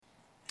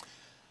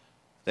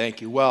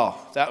Thank you.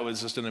 Well, that was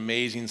just an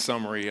amazing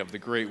summary of the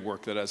great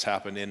work that has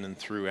happened in and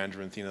through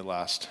Andrew and Athena the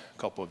last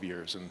couple of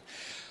years. And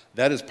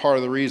that is part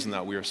of the reason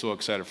that we are so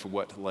excited for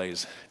what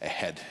lies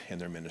ahead in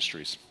their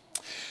ministries.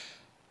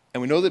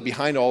 And we know that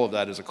behind all of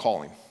that is a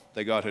calling,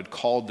 that God had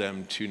called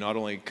them to not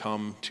only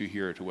come to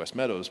here to West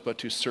Meadows, but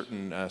to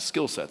certain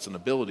skill sets and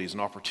abilities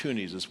and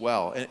opportunities as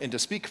well. And to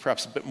speak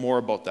perhaps a bit more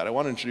about that, I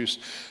want to introduce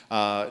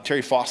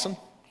Terry Fawson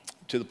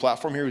to the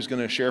platform here, who's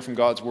going to share from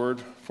God's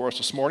Word for us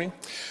this morning.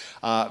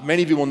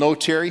 Many of you will know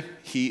Terry.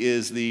 He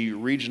is the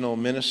regional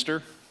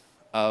minister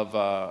of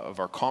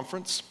our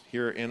conference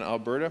here in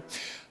Alberta.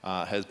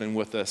 Has been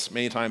with us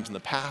many times in the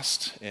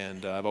past,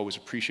 and I've always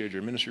appreciated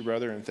your ministry,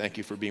 brother, and thank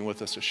you for being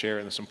with us to share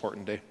in this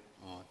important day.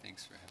 Oh,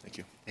 thanks for having me. Thank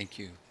you. Thank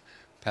you.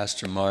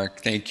 Pastor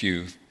Mark, thank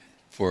you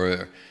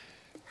for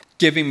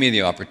giving me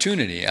the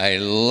opportunity. I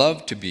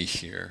love to be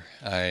here.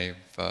 I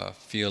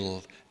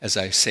feel, as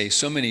I say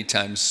so many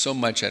times, so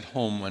much at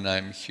home when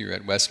I'm here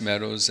at West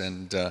Meadows,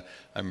 and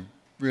I'm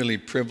really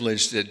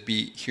privileged to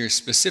be here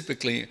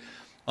specifically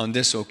on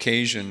this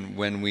occasion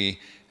when we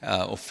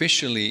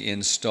officially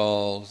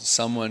install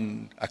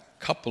a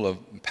couple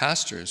of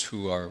pastors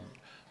who are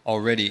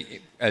already,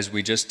 as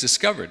we just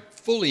discovered,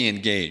 fully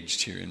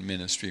engaged here in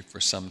ministry for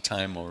some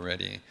time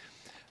already.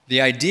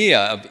 The idea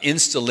of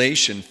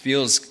installation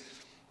feels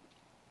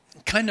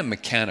kind of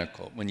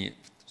mechanical when you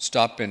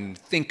stop and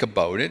think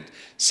about it,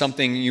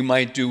 something you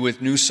might do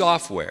with new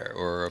software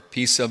or a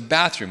piece of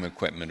bathroom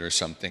equipment or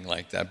something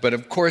like that. But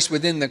of course,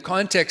 within the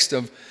context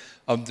of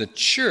the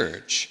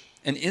church,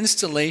 an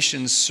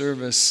installation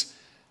service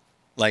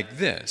like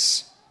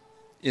this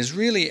is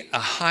really a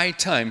high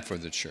time for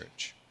the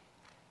church,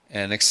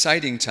 an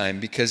exciting time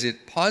because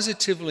it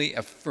positively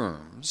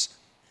affirms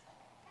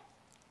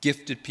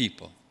gifted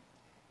people,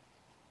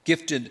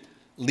 gifted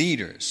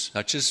leaders,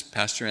 such as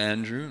Pastor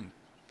Andrew and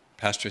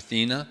Pastor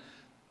Athena,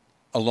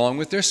 along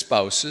with their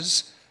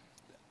spouses,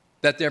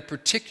 that they're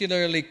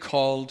particularly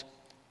called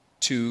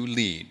to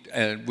lead,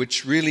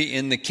 which really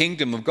in the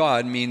kingdom of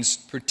God means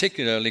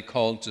particularly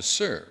called to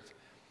serve,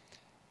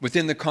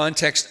 within the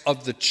context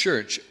of the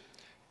church,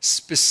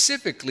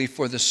 specifically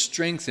for the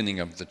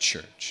strengthening of the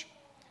church.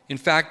 In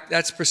fact,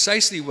 that's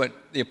precisely what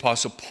the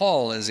Apostle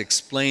Paul is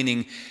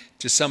explaining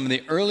to some of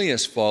the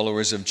earliest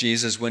followers of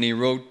Jesus when he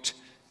wrote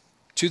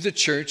to the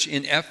church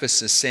in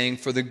Ephesus, saying,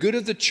 "For the good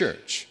of the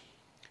church,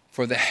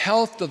 for the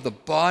health of the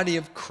body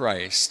of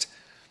Christ,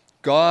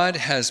 God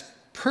has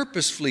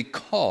purposefully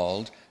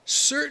called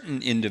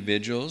certain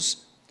individuals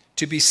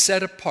to be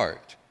set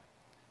apart."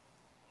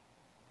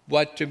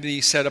 What to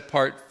be set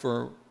apart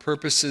for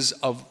purposes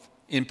of,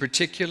 in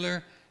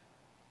particular,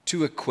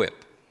 to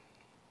equip.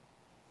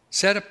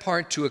 Set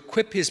apart to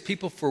equip his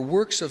people for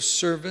works of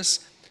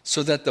service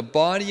so that the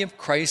body of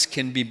Christ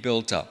can be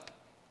built up.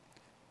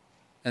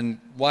 And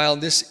while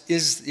this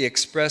is the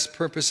express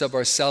purpose of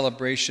our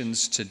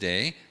celebrations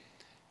today,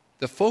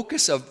 the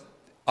focus of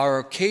our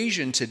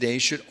occasion today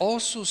should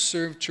also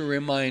serve to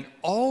remind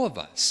all of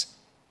us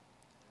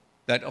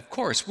that, of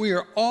course, we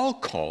are all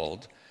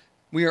called,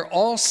 we are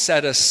all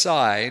set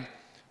aside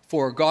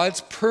for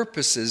God's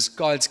purposes,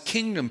 God's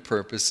kingdom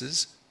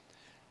purposes.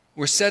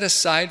 We're set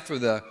aside for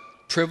the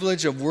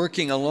privilege of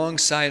working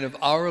alongside of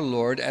our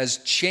Lord as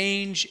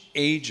change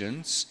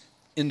agents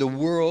in the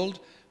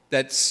world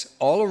that's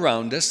all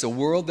around us, the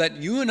world that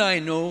you and I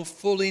know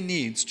fully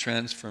needs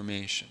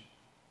transformation.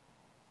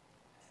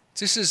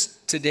 This is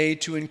today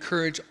to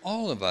encourage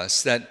all of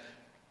us that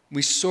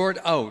we sort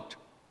out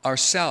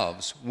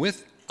ourselves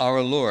with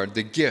our Lord,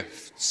 the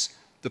gifts,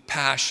 the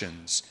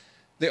passions,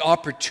 the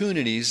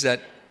opportunities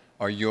that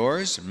are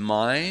yours and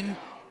mine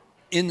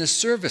in the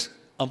service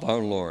of our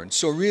Lord.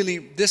 So really,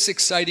 this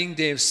exciting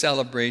day of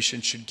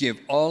celebration should give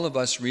all of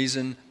us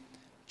reason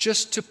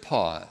just to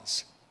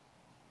pause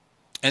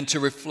and to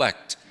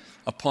reflect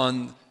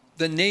upon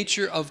the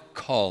nature of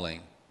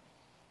calling.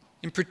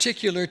 In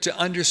particular, to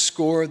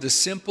underscore the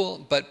simple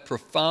but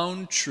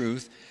profound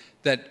truth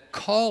that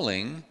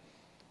calling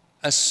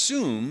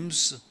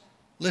assumes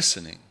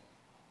listening.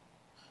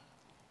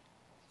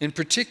 In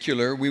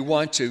particular, we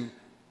want to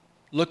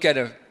look at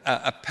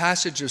a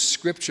passage of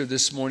Scripture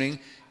this morning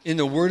in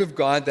the Word of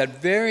God,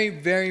 that very,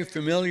 very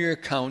familiar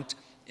account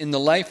in the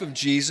life of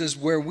Jesus,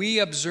 where we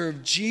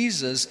observe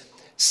Jesus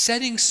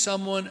setting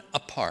someone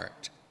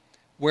apart,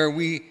 where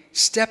we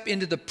step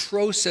into the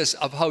process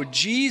of how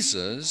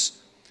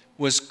Jesus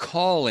was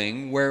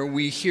calling, where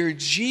we hear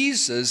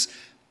Jesus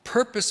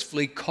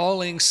purposefully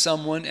calling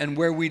someone, and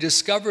where we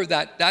discover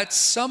that that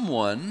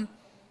someone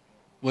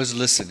was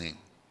listening.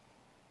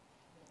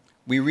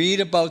 We read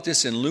about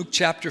this in Luke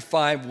chapter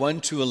 5,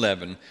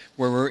 1-11,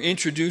 where we're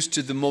introduced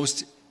to the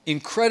most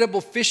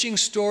incredible fishing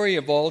story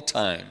of all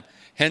time,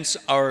 hence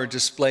our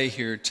display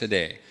here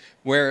today,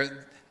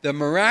 where the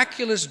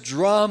miraculous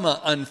drama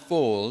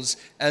unfolds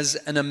as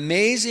an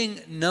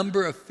amazing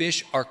number of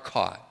fish are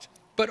caught,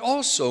 but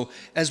also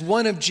as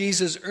one of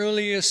Jesus'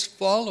 earliest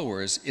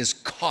followers is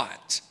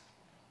caught.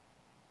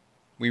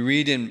 We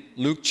read in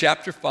Luke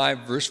chapter 5,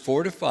 verse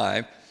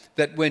 4-5,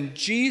 that when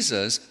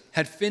Jesus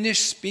had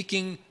finished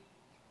speaking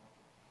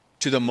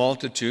to the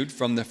multitude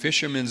from the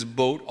fisherman's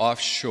boat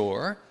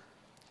offshore,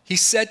 he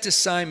said to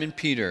Simon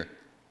Peter,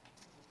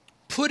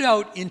 "Put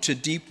out into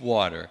deep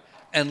water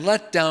and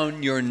let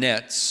down your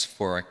nets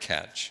for a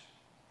catch."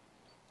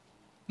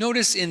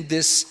 Notice in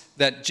this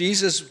that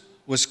Jesus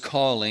was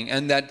calling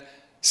and that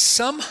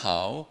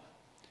somehow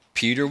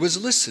Peter was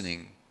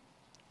listening.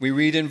 We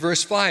read in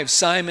verse 5,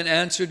 Simon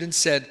answered and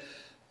said,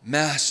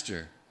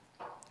 "Master,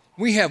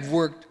 we have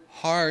worked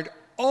hard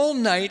all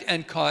night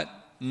and caught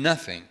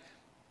nothing.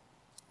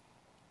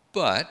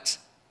 But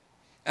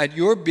at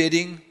your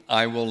bidding,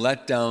 I will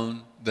let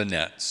down the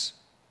nets."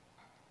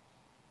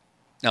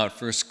 Now, at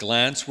first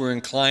glance, we're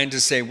inclined to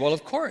say, well,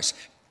 of course,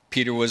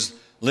 Peter was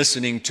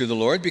listening to the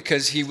Lord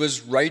because he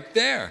was right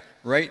there,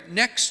 right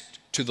next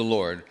to the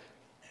Lord.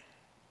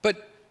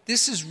 But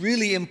this is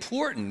really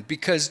important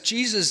because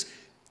Jesus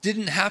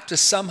didn't have to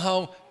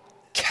somehow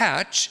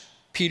catch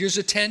Peter's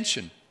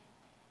attention.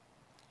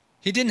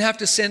 He didn't have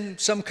to send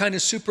some kind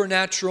of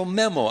supernatural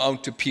memo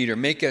out to Peter,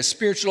 make a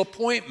spiritual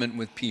appointment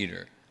with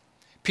Peter.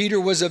 Peter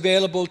was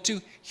available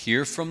to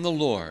hear from the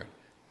Lord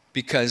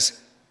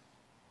because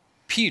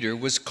Peter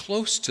was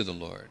close to the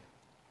Lord.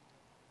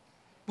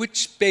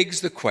 Which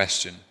begs the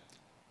question,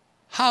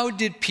 how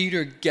did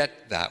Peter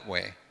get that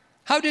way?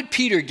 How did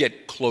Peter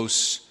get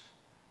close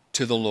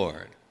to the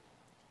Lord?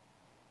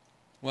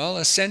 Well,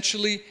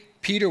 essentially,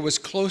 Peter was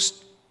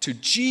close to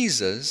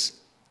Jesus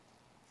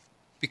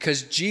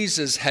because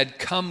Jesus had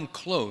come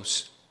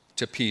close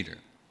to Peter.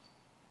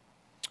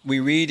 We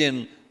read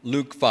in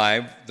Luke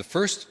 5, the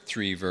first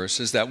 3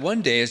 verses, that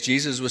one day as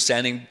Jesus was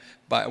standing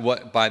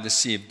by the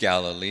Sea of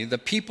Galilee, the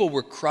people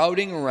were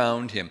crowding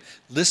around him,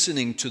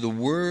 listening to the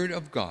word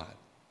of God.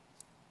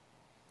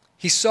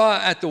 He saw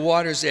at the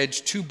water's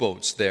edge 2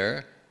 boats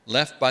there,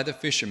 left by the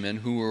fishermen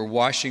who were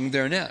washing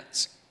their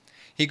nets.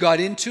 He got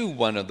into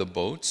one of the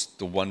boats,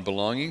 the one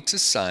belonging to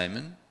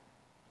Simon,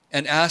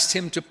 and asked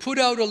him to put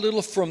out a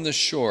little from the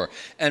shore.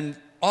 And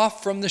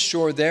off from the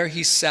shore there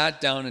he sat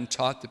down and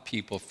taught the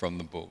people from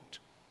the boat.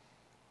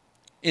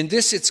 In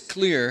this it's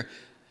clear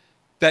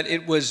that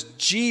it was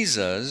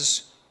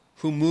Jesus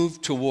who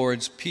moved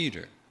towards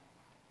Peter.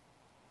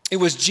 It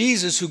was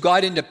Jesus who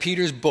got into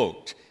Peter's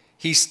boat.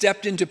 He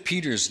stepped into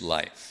Peter's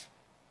life.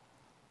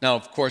 Now,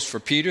 of course, for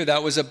Peter,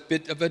 that was a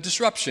bit of a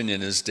disruption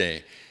in his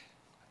day,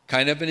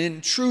 kind of an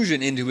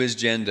intrusion into his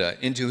agenda,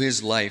 into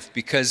his life,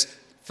 because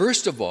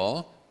first of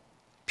all,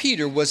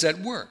 Peter was at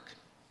work.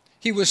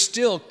 He was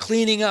still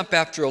cleaning up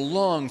after a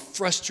long,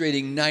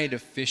 frustrating night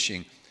of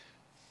fishing.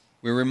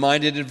 We're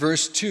reminded in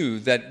verse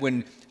 2 that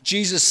when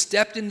Jesus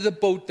stepped into the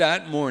boat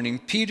that morning,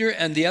 Peter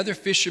and the other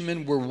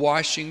fishermen were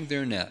washing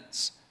their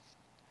nets.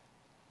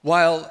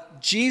 While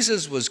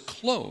Jesus was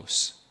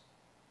close,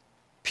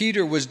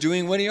 Peter was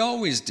doing what he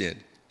always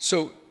did.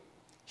 So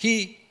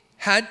he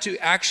had to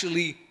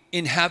actually,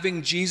 in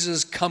having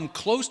Jesus come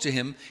close to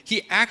him,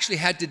 he actually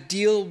had to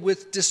deal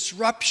with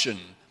disruption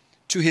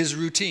to his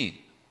routine.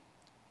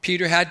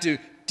 Peter had to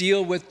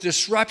deal with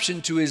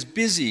disruption to his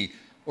busy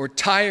or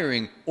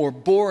tiring or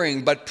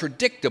boring but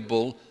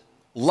predictable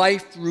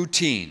life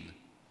routine.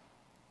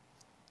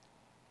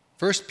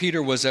 First,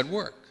 Peter was at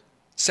work.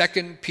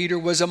 Second, Peter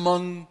was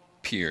among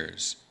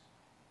peers.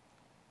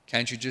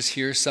 Can't you just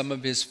hear some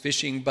of his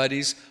fishing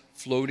buddies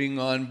floating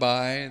on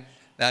by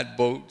that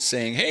boat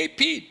saying, "Hey,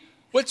 Pete,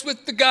 what's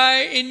with the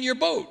guy in your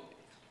boat?"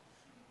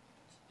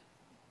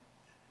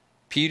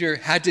 Peter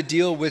had to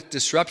deal with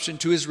disruption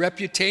to his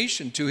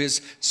reputation, to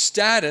his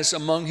status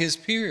among his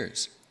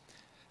peers.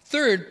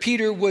 Third,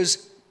 Peter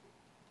was,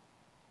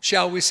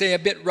 shall we say, a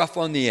bit rough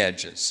on the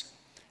edges.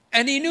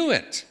 And he knew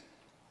it.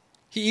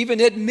 He even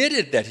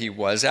admitted that he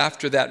was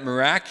after that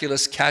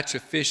miraculous catch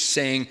of fish,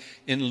 saying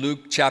in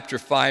Luke chapter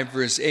 5,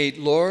 verse 8,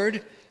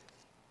 "Lord,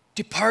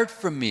 depart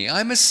from me,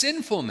 I'm a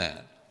sinful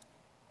man."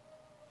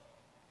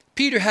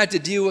 Peter had to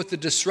deal with the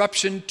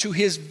disruption to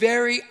his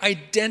very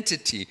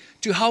identity,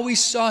 to how he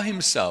saw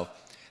himself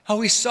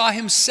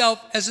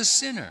as a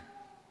sinner,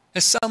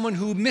 as someone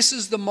who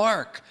misses the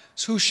mark,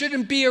 who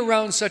shouldn't be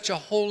around such a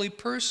holy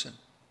person.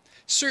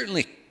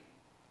 Certainly,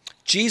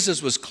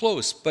 Jesus was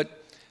close, but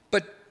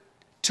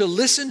to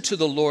listen to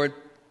the Lord,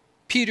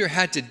 Peter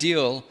had to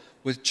deal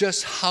with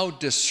just how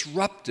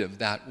disruptive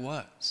that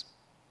was.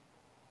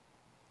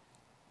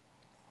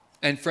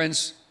 And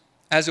friends,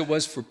 as it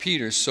was for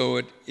Peter, so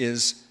it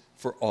is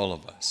for all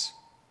of us.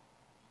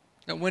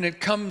 Now, when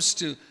it comes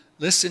to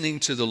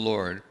listening to the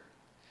Lord,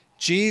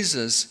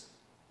 Jesus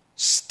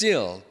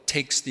still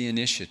takes the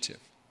initiative.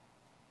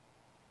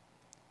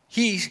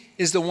 He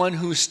is the one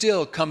who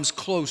still comes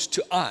close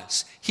to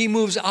us. He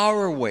moves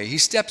our way. He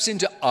steps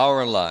into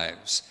our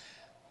lives.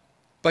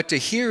 But to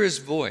hear his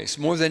voice,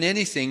 more than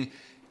anything,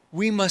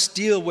 we must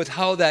deal with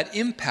how that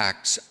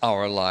impacts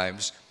our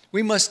lives.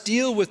 We must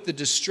deal with the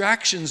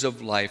distractions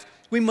of life.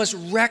 We must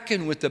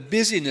reckon with the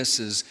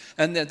businesses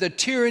and the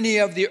tyranny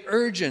of the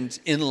urgent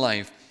in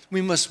life.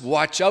 We must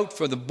watch out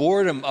for the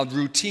boredom of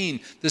routine,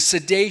 the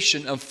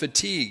sedation of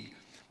fatigue.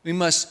 We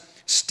must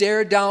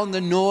stare down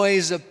the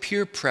noise of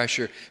peer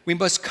pressure. We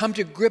must come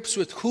to grips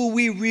with who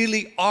we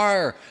really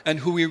are and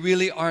who we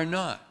really are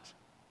not.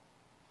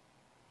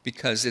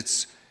 Because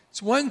it's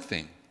one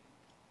thing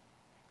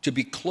to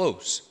be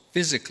close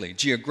physically,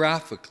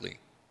 geographically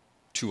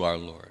to our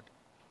Lord.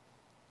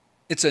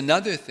 It's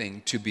another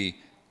thing to be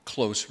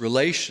close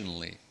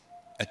relationally,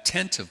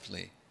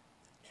 attentively,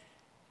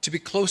 to be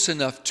close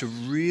enough to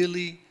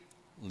really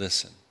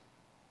listen.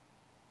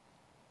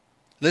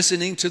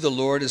 Listening to the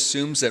Lord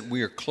assumes that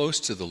we are close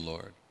to the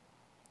Lord.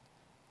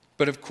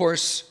 But of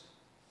course,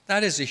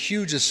 that is a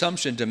huge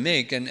assumption to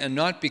make, and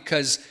not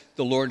because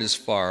the Lord is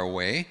far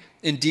away.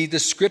 Indeed, the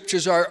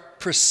scriptures are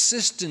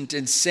persistent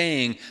in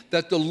saying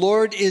that the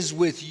Lord is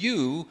with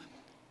you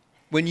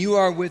when you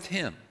are with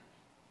him.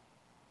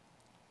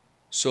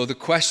 So the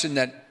question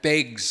that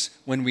begs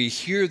when we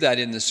hear that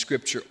in the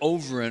scripture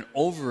over and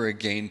over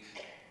again,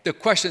 the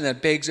question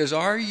that begs is,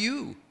 are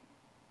you,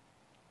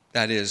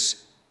 that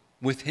is,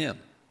 with him?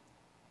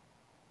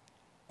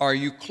 Are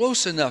you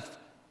close enough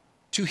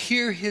to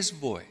hear his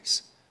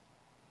voice?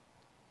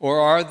 Or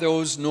are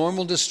those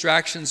normal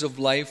distractions of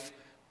life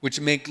which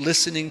make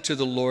listening to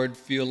the Lord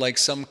feel like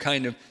some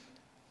kind of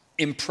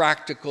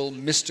impractical,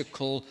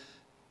 mystical,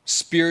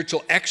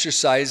 spiritual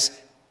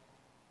exercise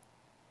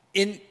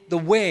in the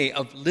way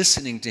of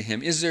listening to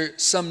him? Is there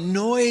some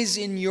noise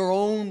in your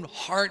own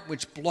heart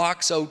which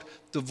blocks out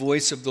the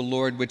voice of the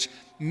Lord, which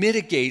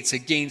mitigates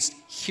against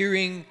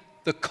hearing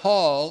the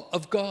call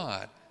of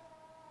God?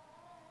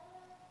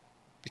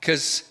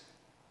 Because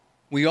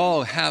we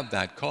all have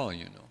that call,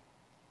 you know.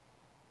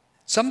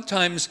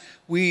 Sometimes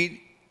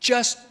we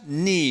just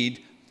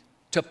need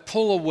to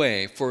pull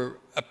away for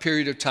a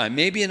period of time,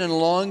 maybe an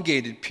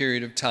elongated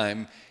period of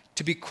time,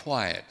 to be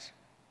quiet,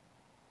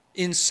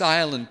 in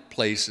silent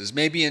places,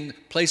 maybe in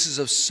places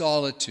of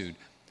solitude.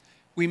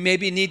 We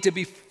maybe need to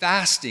be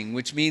fasting,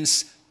 which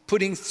means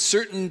putting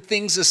certain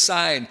things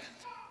aside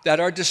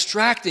that are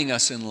distracting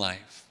us in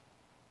life.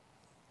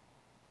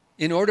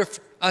 In order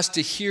for us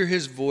to hear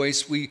his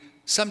voice, we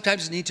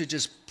sometimes need to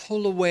just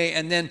pull away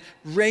and then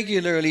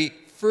regularly,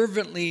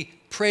 fervently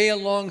pray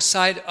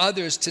alongside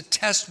others to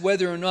test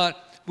whether or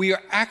not we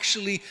are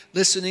actually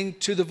listening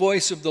to the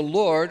voice of the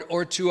Lord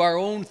or to our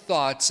own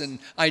thoughts and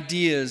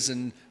ideas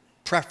and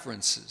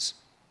preferences.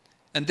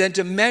 And then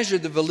to measure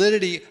the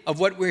validity of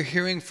what we're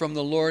hearing from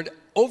the Lord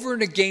over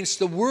and against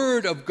the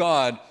Word of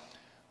God,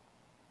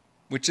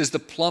 which is the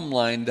plumb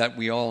line that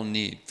we all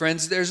need.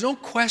 Friends, there's no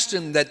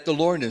question that the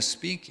Lord is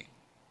speaking.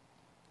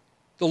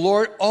 The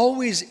Lord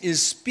always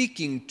is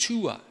speaking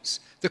to us.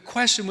 The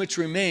question which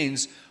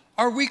remains,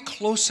 are we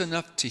close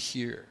enough to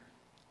hear?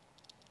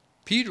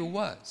 Peter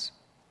was.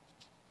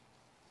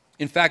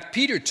 In fact,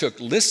 Peter took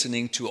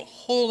listening to a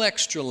whole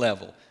extra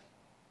level.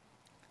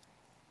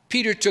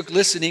 Peter took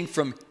listening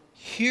from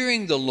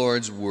hearing the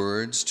Lord's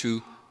words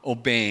to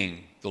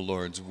obeying the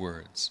Lord's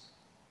words.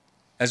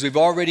 As we've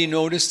already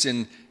noticed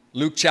in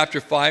Luke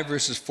chapter 5,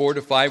 verses 4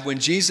 to 5, when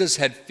Jesus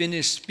had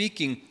finished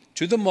speaking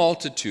to the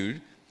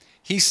multitude,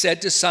 he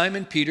said to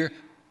Simon Peter,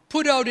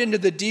 "Put out into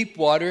the deep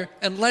water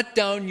and let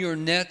down your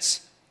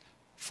nets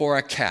for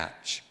a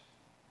catch."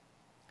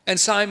 And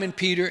Simon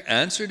Peter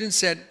answered and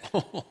said,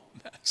 "Oh,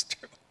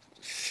 Master,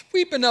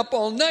 we've been up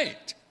all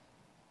night,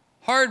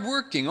 hard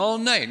working all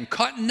night and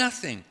caught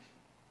nothing.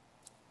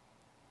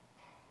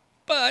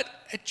 But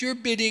at your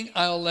bidding,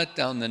 I'll let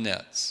down the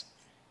nets."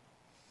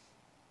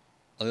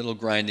 A little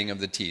grinding of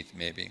the teeth,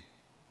 maybe.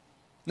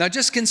 Now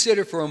just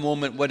consider for a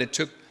moment what it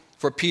took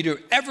for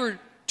Peter ever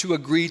to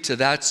agree to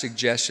that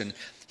suggestion.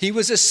 He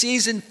was a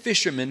seasoned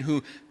fisherman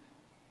who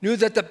knew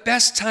that the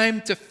best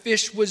time to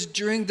fish was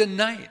during the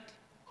night,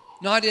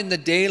 not in the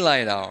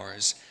daylight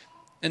hours.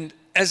 And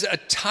as a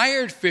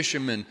tired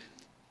fisherman,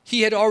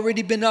 he had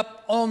already been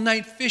up all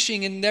night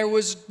fishing and there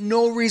was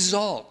no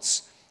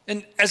results.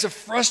 And as a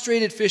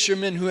frustrated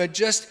fisherman who had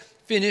just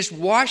finished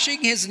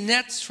washing his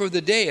nets for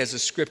the day, as the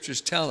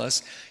scriptures tell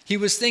us, he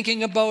was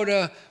thinking about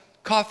a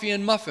coffee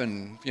and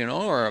muffin,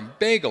 or a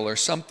bagel or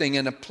something,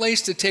 and a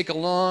place to take a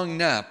long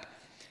nap.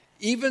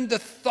 Even the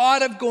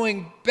thought of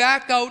going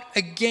back out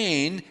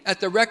again at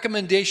the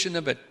recommendation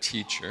of a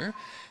teacher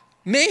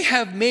may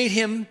have made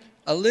him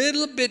a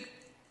little bit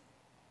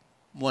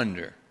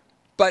wonder.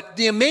 But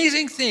the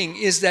amazing thing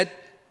is that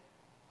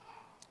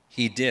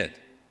he did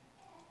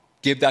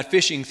give that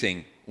fishing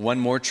thing one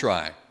more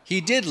try.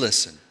 He did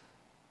listen.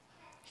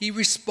 He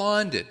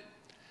responded.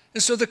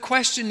 And so the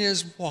question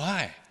is,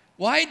 why?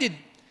 Why did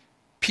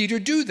Peter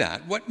do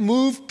that? What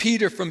moved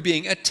Peter from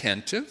being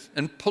attentive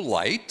and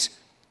polite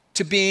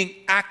to being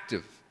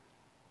active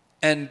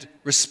and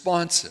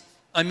responsive?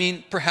 I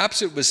mean,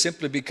 perhaps it was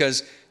simply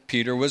because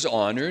Peter was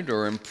honored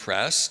or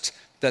impressed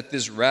that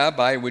this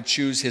rabbi would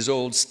choose his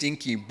old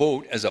stinky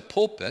boat as a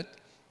pulpit,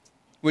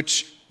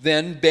 which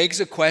then begs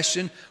a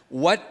question,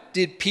 what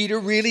did Peter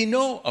really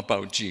know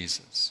about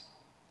Jesus?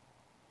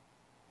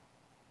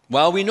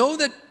 Well, we know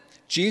that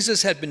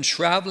Jesus had been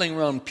traveling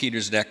around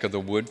Peter's neck of the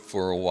wood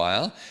for a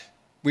while.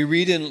 We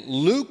read in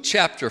Luke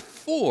chapter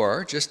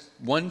 4, just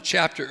one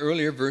chapter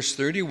earlier, verse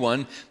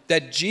 31,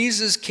 that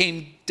Jesus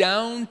came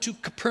down to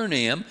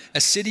Capernaum,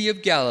 a city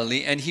of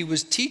Galilee, and he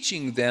was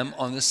teaching them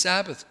on the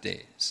Sabbath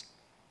days.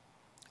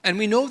 And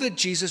we know that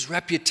Jesus'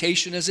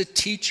 reputation as a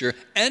teacher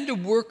and a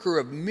worker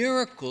of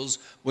miracles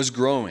was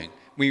growing.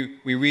 We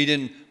read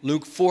in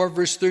Luke 4,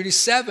 verse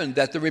 37,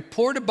 that the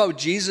report about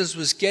Jesus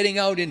was getting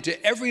out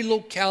into every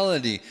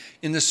locality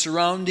in the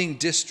surrounding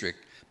district.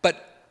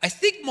 But I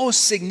think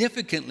most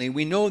significantly,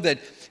 we know that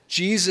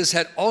Jesus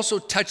had also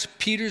touched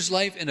Peter's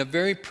life in a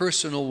very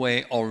personal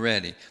way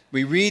already.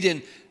 We read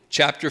in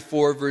chapter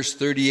 4, verse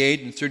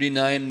 38 and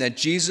 39, that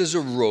Jesus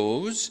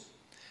arose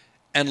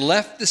and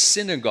left the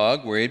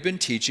synagogue where he had been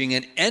teaching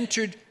and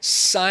entered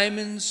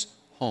Simon's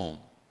home.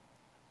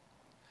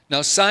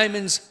 Now,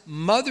 Simon's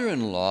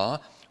mother-in-law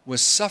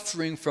was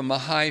suffering from a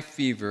high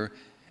fever,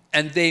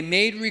 and they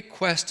made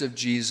request of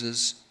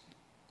Jesus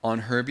on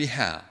her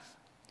behalf.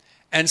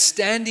 And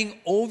standing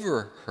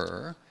over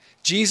her,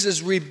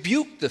 Jesus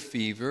rebuked the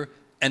fever,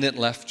 and it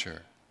left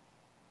her.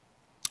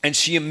 And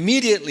she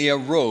immediately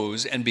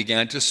arose and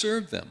began to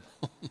serve them.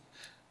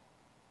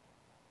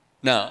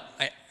 Now,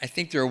 I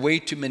think there are way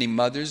too many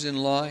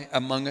mothers-in-law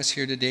among us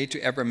here today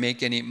to ever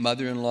make any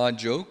mother-in-law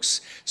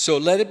jokes. So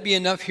let it be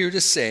enough here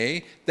to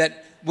say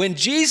that when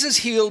Jesus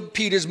healed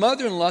Peter's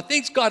mother-in-law,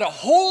 things got a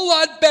whole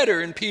lot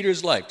better in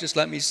Peter's life. Just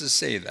let me just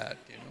say that.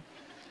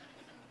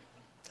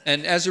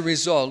 And as a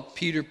result,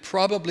 Peter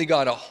probably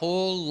got a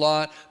whole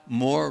lot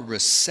more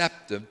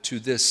receptive to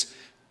this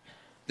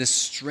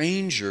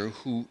stranger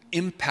who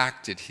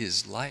impacted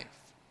his life.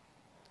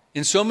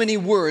 In so many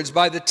words,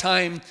 by the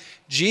time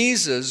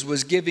Jesus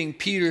was giving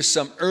Peter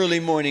some early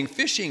morning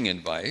fishing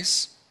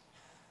advice,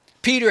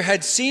 Peter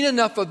had seen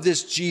enough of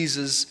this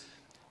Jesus,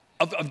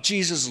 of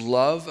Jesus'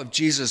 love, of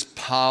Jesus'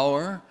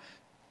 power,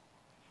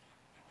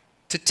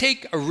 to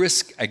take a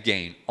risk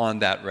again on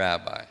that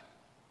rabbi,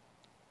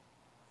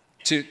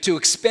 to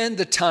expend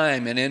the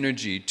time and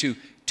energy to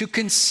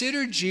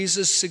consider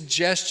Jesus'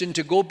 suggestion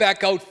to go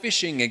back out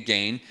fishing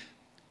again,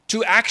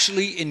 to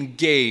actually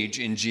engage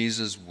in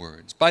Jesus'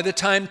 words. By the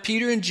time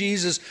Peter and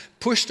Jesus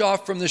pushed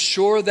off from the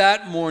shore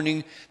that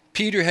morning,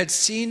 Peter had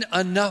seen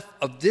enough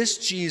of this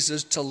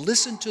Jesus to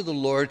listen to the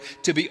Lord,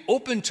 to be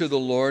open to the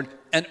Lord,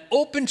 and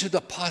open to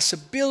the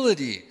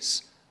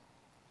possibilities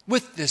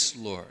with this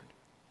Lord.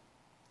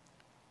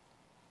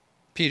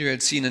 Peter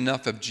had seen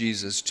enough of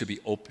Jesus to be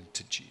open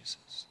to Jesus.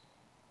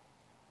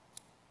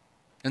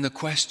 And the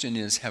question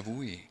is, have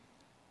we?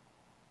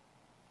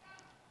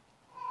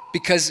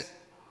 Because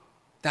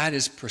that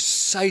is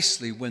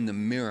precisely when the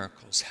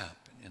miracles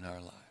happen in our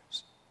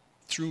lives,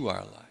 through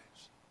our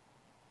lives.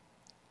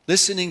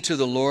 Listening to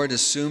the Lord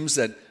assumes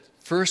that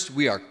first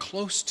we are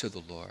close to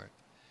the Lord,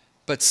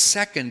 but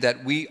second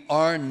that we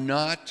are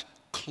not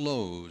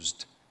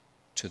closed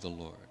to the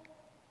Lord.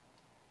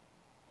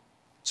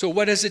 So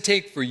what does it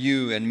take for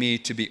you and me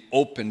to be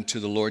open to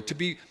the Lord, to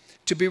be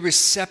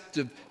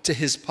receptive to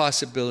his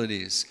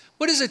possibilities?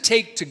 What does it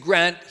take to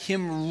grant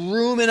him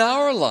room in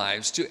our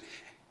lives, to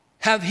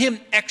have him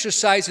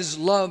exercise his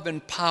love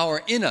and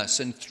power in us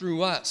and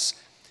through us?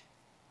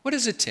 What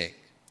does it take?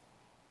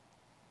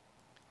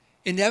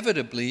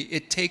 Inevitably,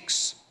 it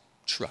takes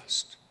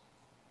trust.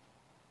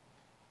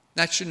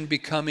 That shouldn't be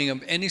coming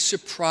of any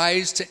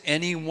surprise to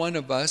any one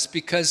of us,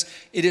 because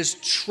it is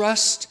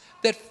trust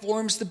that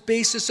forms the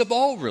basis of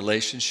all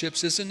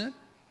relationships, isn't it?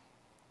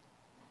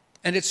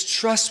 And it's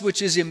trust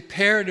which is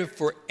imperative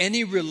for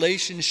any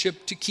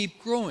relationship to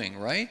keep growing,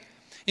 right?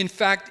 In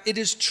fact, it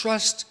is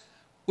trust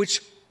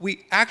which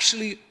we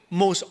actually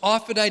most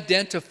often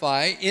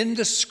identify in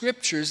the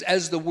scriptures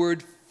as the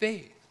word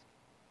faith.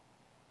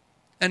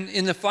 And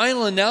in the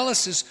final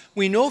analysis,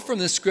 we know from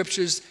the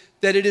scriptures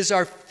that it is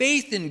our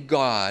faith in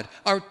God,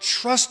 our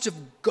trust of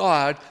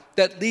God,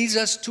 that leads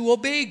us to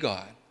obey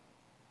God.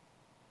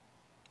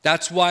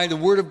 That's why the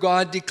Word of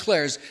God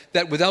declares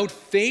that without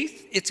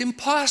faith, it's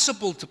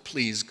impossible to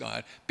please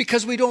God,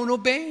 because we don't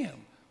obey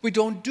him. We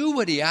don't do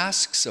what he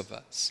asks of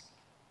us.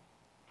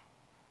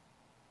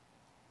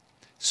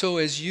 So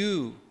as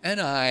you and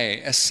I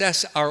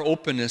assess our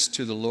openness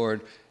to the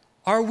Lord,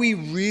 are we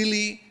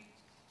really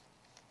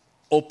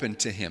open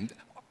to him?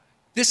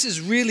 This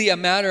is really a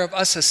matter of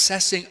us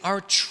assessing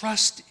our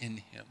trust in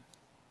him.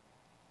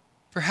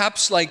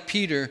 Perhaps like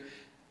Peter,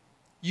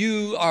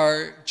 you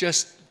are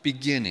just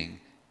beginning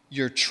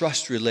your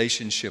trust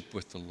relationship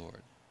with the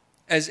Lord.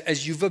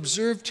 As you've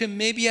observed him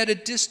maybe at a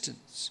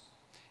distance,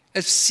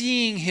 as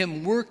seeing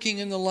him working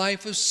in the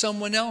life of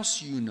someone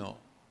else you know.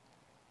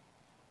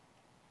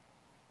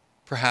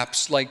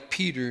 Perhaps like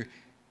Peter,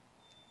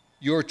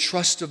 your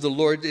trust of the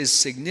Lord is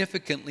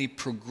significantly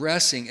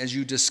progressing as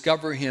you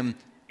discover him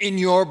in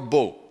your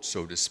boat,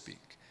 so to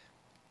speak.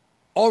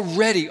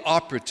 Already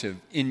operative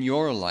in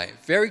your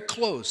life, very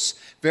close,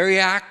 very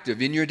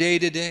active in your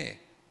day-to-day.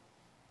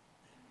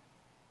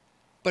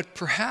 But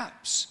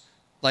perhaps,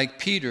 like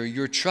Peter,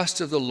 your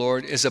trust of the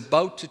Lord is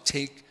about to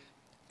take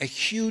a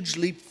huge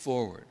leap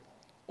forward,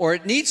 or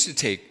it needs to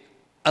take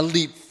a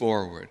leap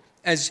forward,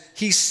 as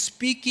he's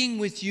speaking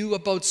with you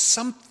about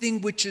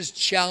something which is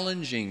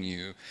challenging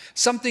you,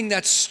 something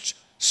that's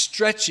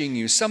stretching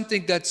you,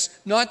 something that's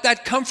not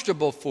that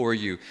comfortable for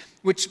you,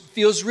 which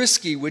feels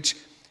risky, which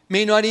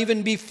may not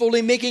even be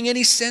fully making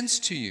any sense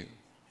to you.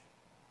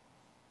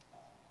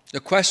 The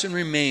question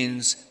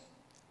remains,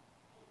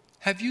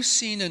 have you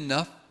seen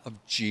enough of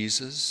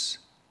Jesus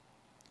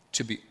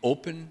to be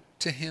open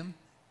to him?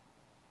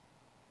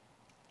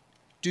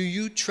 Do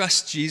you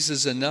trust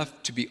Jesus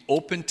enough to be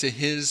open to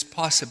his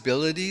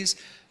possibilities?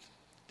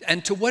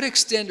 And to what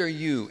extent are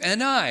you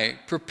and I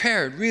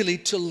prepared really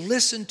to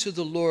listen to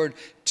the Lord,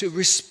 to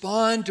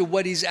respond to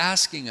what he's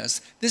asking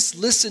us? This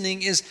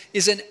listening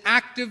is an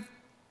active,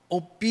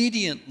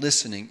 obedient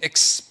listening,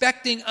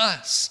 expecting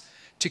us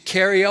to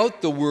carry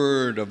out the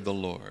word of the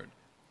Lord.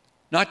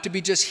 Not to be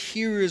just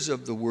hearers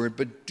of the word,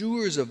 but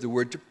doers of the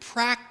word, to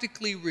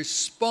practically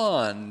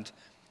respond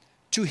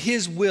to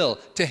his will,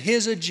 to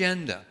his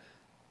agenda,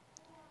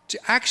 to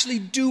actually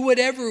do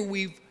whatever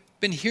we've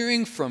been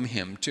hearing from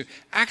him, to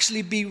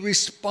actually be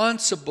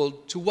responsible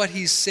to what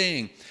he's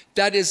saying.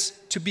 That is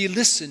to be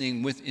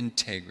listening with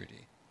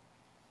integrity.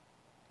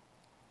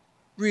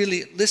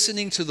 Really,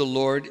 listening to the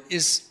Lord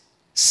is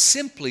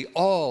simply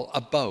all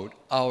about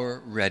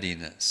our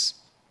readiness.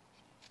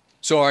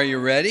 So are you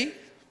ready?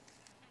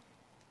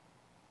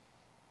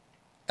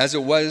 As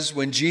it was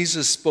when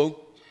Jesus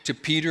spoke to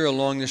Peter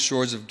along the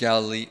shores of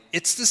Galilee,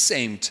 it's the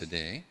same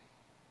today,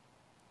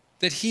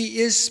 that he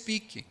is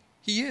speaking.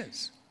 He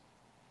is.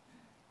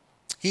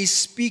 He's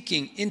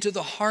speaking into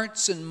the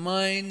hearts and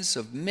minds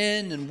of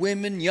men and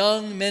women,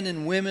 young men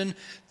and women,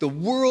 the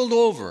world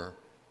over,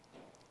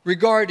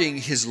 regarding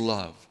his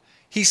love.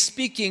 He's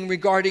speaking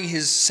regarding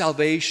his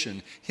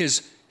salvation,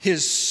 his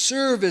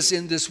service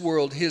in this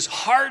world, his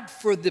heart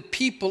for the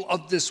people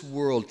of this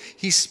world.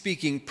 He's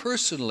speaking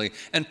personally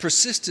and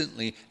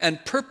persistently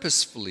and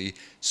purposefully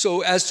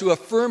so as to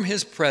affirm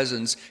his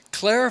presence,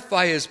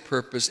 clarify his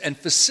purpose, and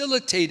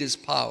facilitate his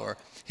power,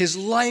 his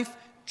life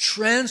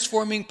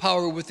transforming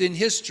power within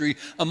history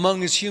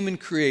among his human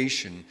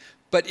creation.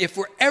 But if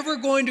we're ever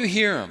going to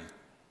hear him,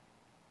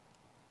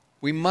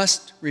 we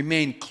must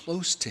remain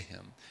close to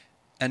him,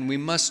 and we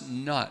must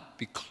not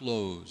be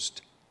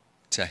closed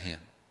to him.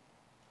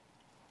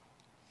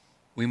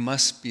 We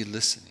must be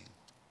listening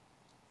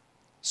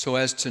so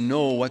as to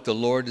know what the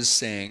Lord is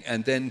saying,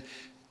 and then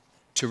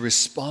to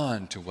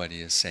respond to what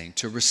he is saying,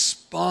 to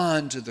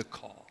respond to the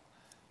call.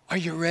 Are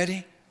you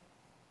ready?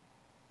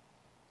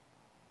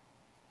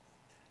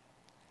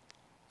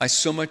 I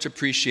so much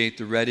appreciate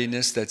the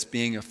readiness that's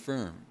being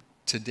affirmed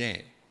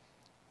today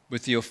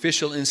with the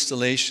official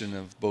installation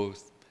of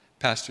both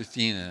Pastor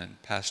Thina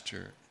and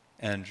Pastor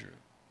Andrew.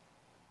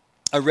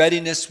 A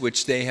readiness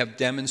which they have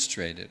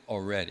demonstrated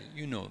already,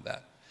 you know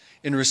that,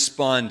 in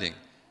responding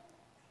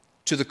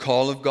to the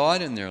call of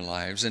God in their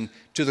lives and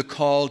to the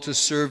call to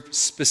serve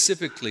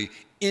specifically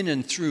in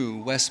and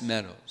through West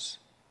Meadows.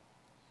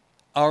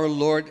 Our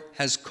Lord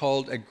has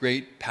called a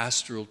great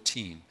pastoral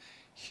team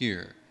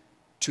here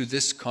to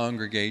this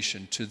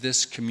congregation, to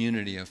this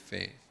community of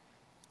faith.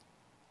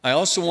 I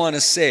also want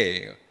to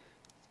say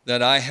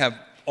that I have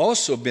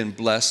also been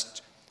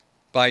blessed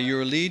by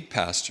your lead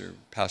pastor,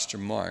 Pastor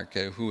Mark,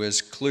 who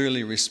has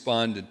clearly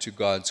responded to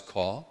God's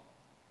call.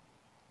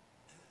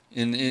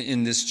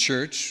 In this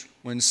church,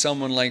 when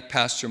someone like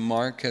Pastor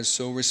Mark has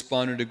so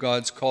responded to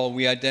God's call,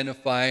 we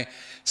identify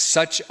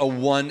such a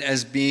one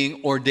as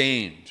being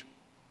ordained,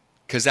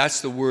 because that's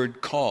the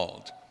word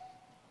called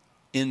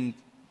in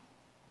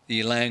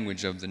the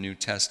language of the New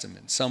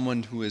Testament.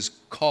 Someone who is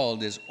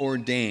called is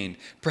ordained.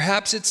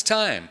 Perhaps it's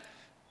time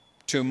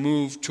to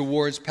move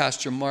towards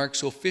Pastor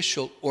Mark's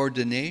official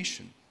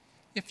ordination.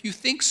 If you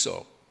think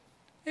so,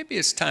 maybe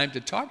it's time to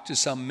talk to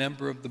some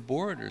member of the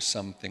board or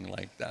something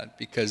like that,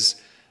 because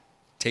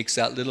it takes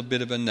that little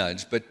bit of a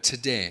nudge. But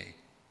today,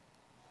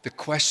 the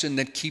question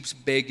that keeps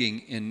begging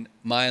in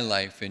my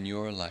life, in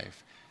your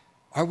life,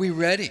 are we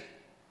ready?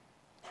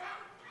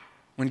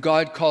 When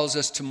God calls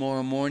us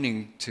tomorrow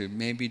morning to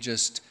maybe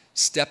just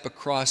step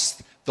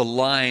across the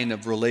line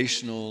of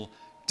relational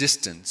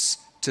distance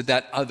to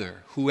that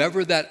other,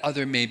 whoever that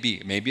other may be.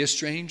 Maybe a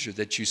stranger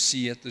that you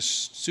see at the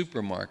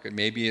supermarket.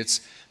 Maybe it's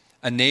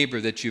a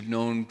neighbor that you've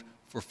known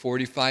for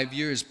 45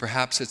 years.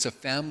 Perhaps it's a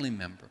family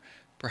member.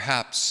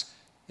 Perhaps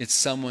it's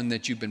someone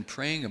that you've been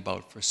praying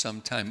about for some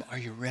time. Are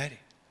you ready?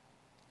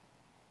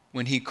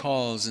 When he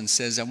calls and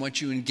says, I want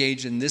you to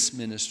engage in this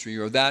ministry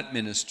or that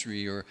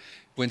ministry, or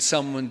when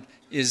someone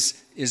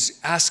is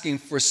asking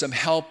for some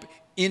help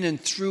in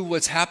and through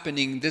what's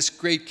happening, this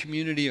great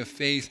community of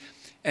faith,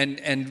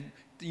 and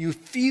you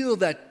feel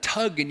that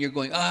tug and you're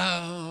going,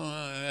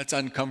 that's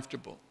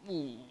uncomfortable.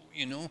 Ooh,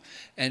 you know?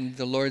 And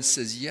the Lord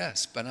says,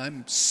 yes, but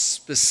I'm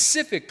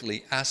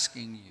specifically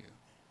asking you,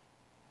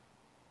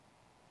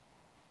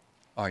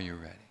 are you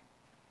ready?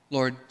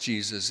 Lord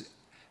Jesus,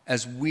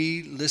 as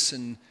we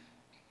listen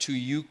to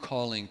you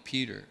calling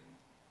Peter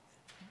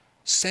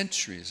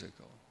centuries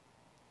ago,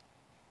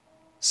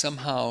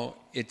 somehow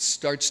it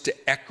starts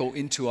to echo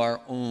into our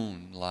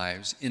own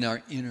lives, in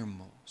our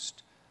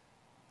innermost,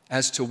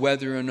 as to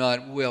whether or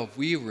not, well, if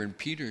we were in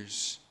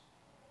Peter's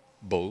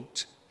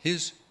boat,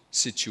 his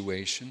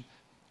situation,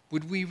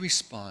 would we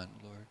respond,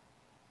 Lord?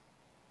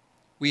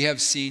 We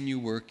have seen you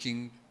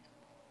working.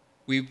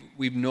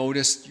 We've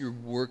noticed your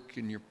work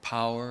and your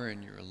power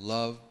and your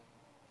love.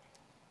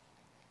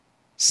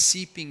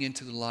 seeping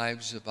into the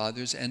lives of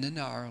others and in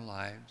our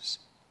lives.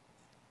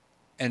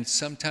 And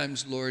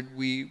sometimes, Lord,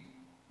 we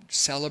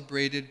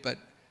celebrated but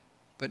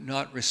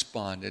not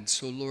responded.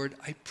 So, Lord,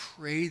 I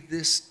pray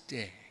this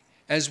day,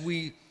 as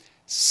we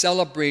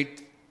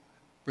celebrate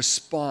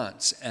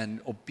response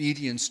and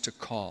obedience to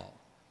call,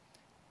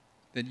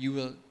 that you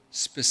will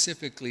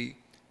specifically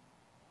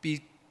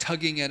be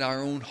tugging at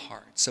our own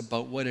hearts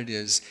about what it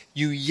is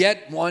you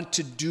yet want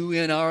to do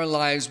in our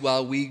lives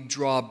while we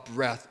draw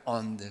breath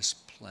on this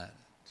planet,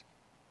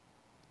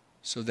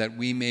 so that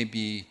we may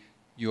be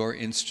your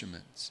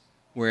instruments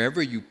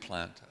wherever you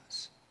plant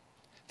us.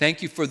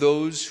 Thank you for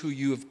those who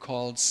you have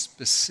called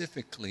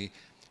specifically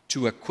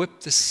to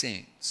equip the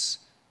saints,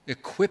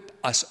 equip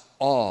us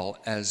all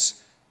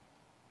as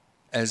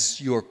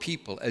your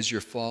people, as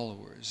your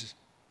followers,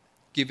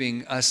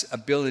 giving us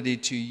ability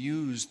to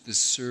use the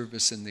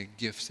service and the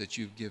gifts that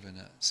you've given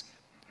us.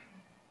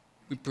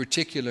 We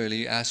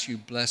particularly ask you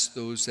bless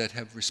those that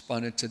have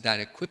responded to that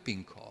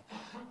equipping call.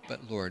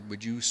 But Lord,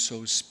 would you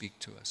so speak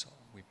to us all,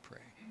 we pray.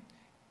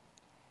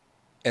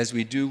 As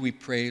we do, we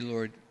pray,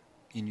 Lord,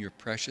 in your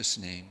precious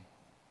name,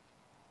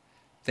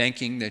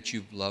 thanking that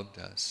you've loved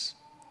us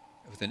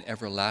with an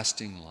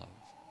everlasting love,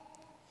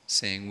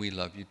 saying we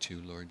love you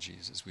too, Lord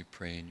Jesus. We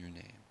pray in your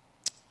name.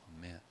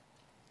 Amen.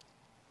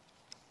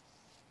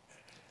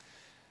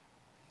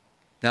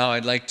 Now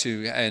I'd like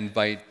to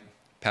invite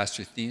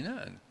Pastor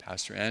Athena and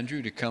Pastor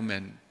Andrew to come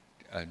and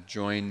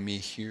join me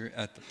here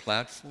at the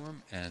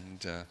platform,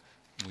 and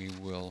we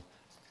will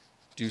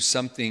do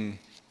something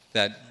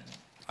that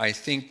I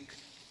think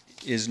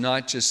is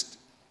not just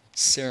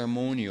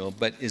ceremonial,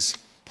 but is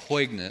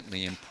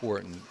poignantly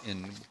important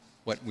in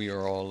what we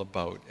are all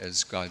about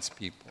as God's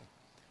people.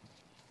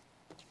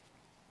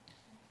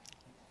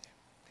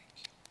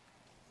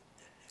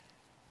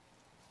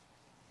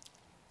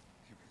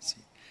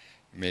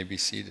 You may be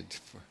seated.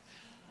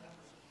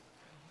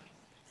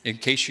 In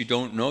case you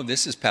don't know,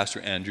 this is Pastor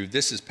Andrew.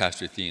 This is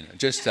Pastor Athena.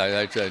 Just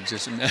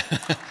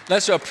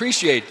let's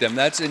appreciate them.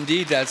 That's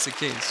the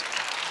case.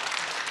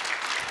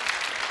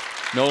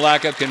 No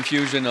lack of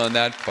confusion on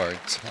that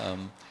part.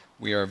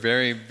 We are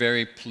very,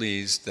 very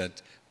pleased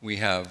that we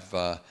have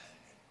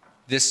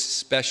this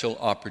special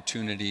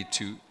opportunity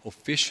to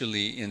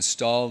officially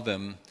install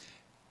them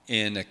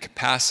in a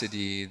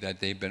capacity that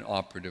they've been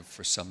operative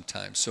for some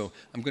time. So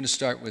I'm going to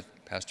start with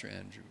Pastor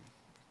Andrew.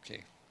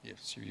 Okay,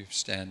 yes, you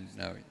stand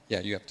now.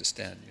 Yeah, you have to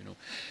stand, you know.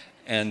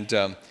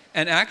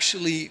 And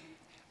actually,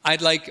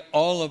 I'd like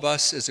all of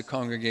us as a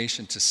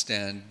congregation to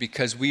stand,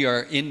 because we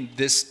are in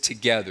this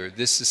together.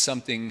 This is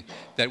something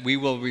that we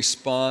will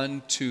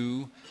respond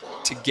to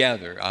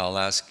together. I'll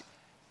ask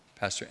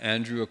Pastor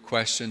Andrew a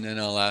question, and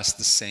I'll ask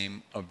the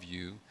same of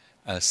you,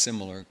 a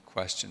similar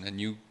question, and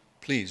you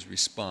please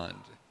respond.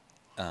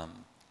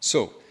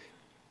 So,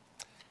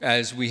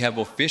 as we have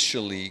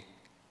officially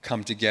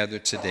come together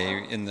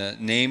today in the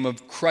name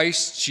of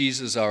Christ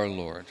Jesus our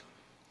Lord,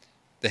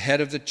 the head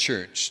of the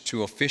church,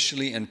 to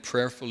officially and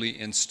prayerfully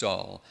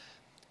install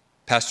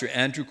Pastor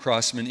Andrew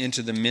Crossman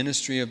into the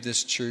ministry of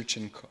this church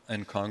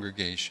and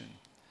congregation.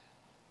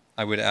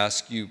 I would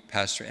ask you,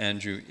 Pastor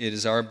Andrew, it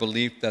is our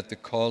belief that the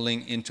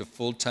calling into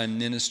full-time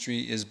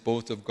ministry is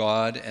both of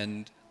God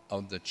and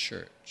of the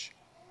church.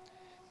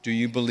 Do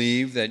you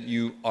believe that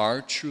you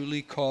are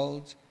truly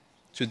called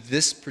to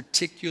this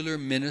particular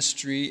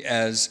ministry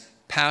as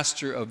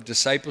pastor of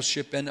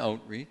discipleship and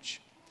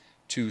outreach,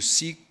 to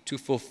seek to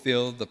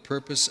fulfill the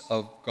purpose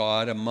of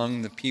God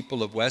among the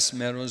people of West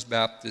Meadows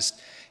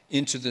Baptist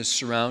into the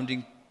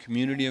surrounding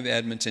community of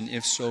Edmonton?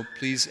 If so,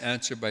 please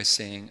answer by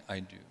saying, I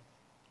do.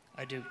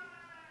 I do.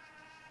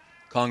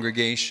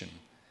 Congregation,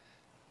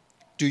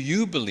 do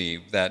you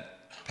believe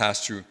that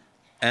Pastor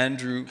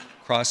Andrew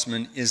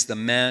Crossman is the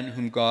man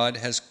whom God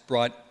has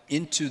brought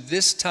into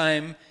this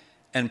time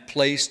and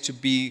place to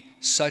be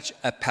such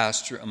a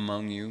pastor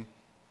among you,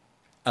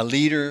 a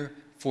leader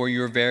for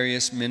your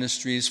various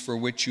ministries for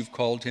which you've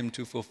called him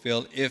to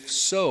fulfill? If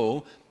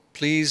so,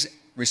 please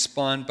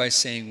respond by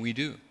saying, we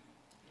do.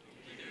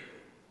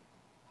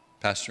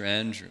 Pastor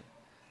Andrew,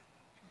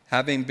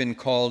 having been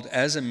called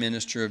as a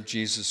minister of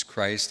Jesus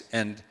Christ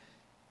and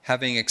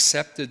having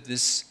accepted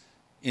this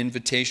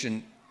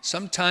invitation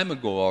some time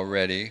ago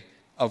already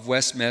of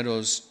West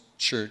Meadows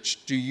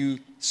Church, do you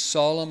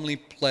solemnly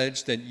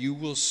pledge that you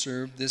will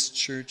serve this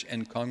church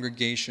and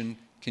congregation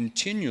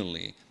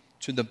continually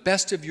to the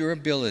best of your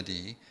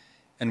ability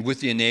and with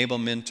the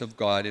enablement of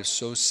God? If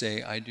so,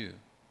 say, I do.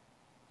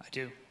 I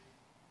do.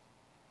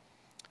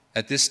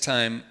 At this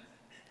time,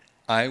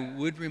 I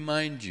would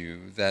remind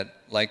you that,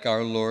 like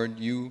our Lord,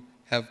 you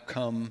have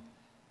come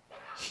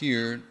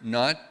here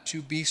not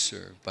to be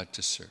served, but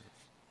to serve.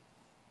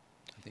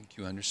 I think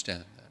you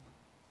understand that.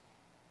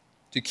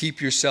 To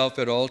keep yourself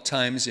at all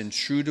times in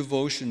true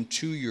devotion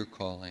to your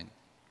calling.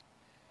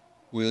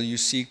 Will you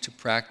seek to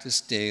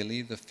practice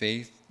daily the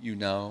faith you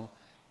now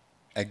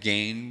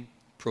again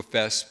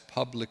profess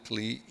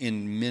publicly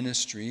in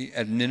ministry,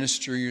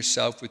 administer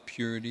yourself with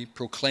purity,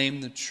 proclaim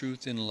the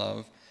truth in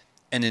love,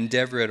 and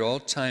endeavor at all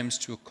times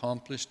to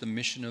accomplish the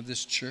mission of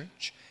this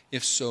church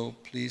If so,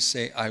 please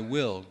say, I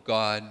will,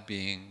 God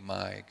being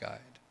my guide.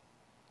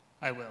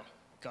 I will,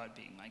 God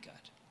being my guide.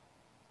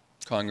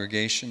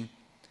 Congregation,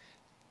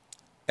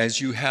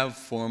 as you have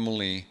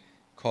formally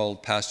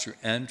called Pastor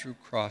Andrew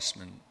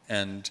Crossman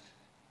and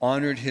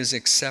honored his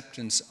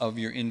acceptance of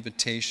your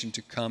invitation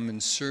to come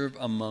and serve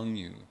among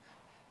you,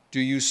 do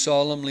you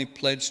solemnly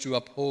pledge to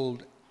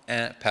uphold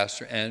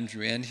Pastor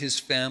Andrew and his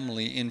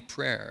family in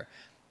prayer,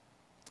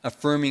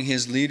 affirming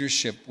his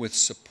leadership with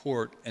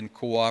support and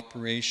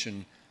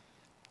cooperation,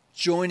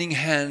 joining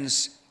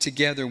hands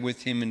together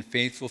with him in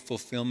faithful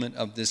fulfillment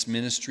of this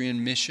ministry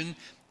and mission?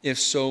 If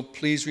so,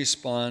 please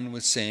respond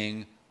with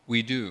saying,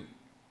 we do.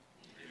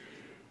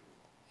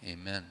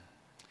 Amen.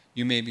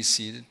 You may be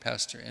seated,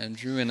 Pastor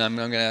Andrew, and I'm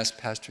going to ask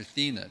Pastor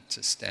Thina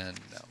to stand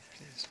now,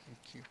 please.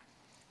 Thank you.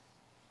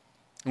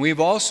 We've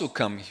also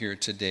come here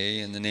today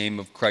in the name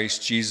of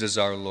Christ Jesus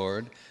our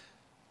Lord,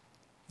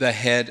 the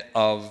head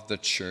of the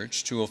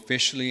church, to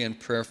officially and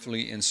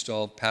prayerfully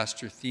install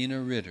Pastor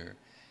Thina Ritter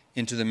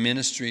into the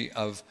ministry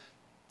of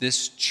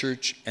this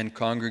church and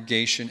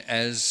congregation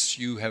as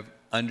you have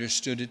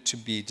understood it to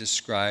be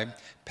described.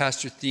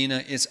 Pastor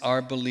Thina, it's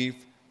our belief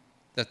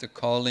that the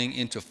calling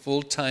into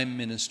full-time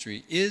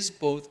ministry is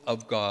both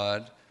of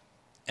God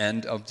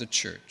and of the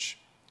church.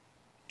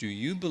 Do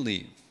you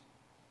believe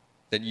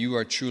that you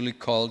are truly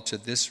called to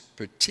this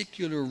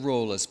particular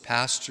role as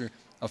pastor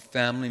of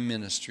family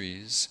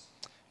ministries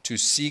to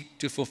seek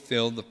to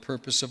fulfill the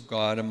purpose of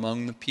God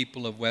among the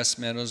people of West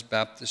Meadows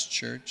Baptist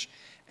Church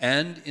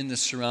and in the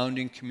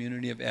surrounding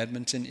community of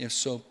Edmonton? If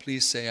so,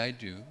 please say, I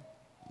do.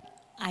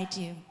 I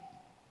do.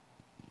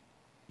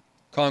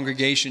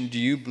 Congregation, do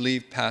you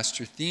believe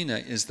Pastor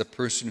Thina is the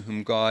person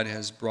whom God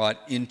has brought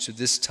into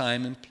this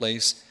time and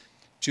place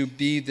to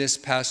be this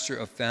pastor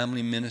of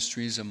family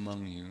ministries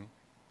among you,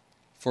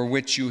 for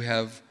which you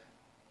have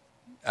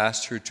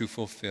asked her to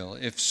fulfill?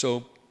 If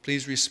so,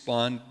 please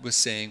respond with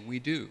saying, we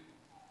do.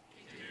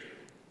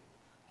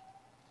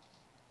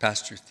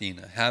 Pastor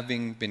Thina,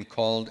 having been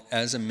called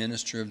as a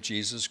minister of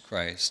Jesus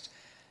Christ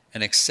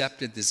and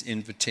accepted this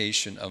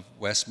invitation of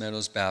West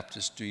Meadows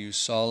Baptist, do you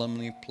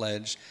solemnly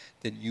pledge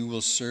that you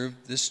will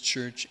serve this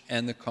church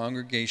and the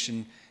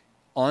congregation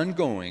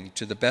ongoing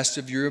to the best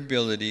of your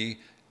ability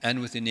and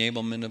with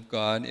enablement of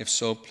God? If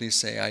so, please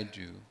say, I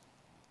do.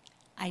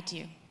 I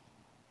do.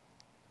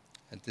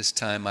 At this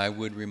time, I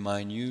would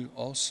remind you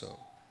also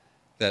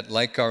that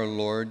like our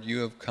Lord, you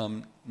have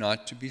come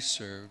not to be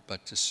served,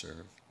 but to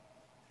serve,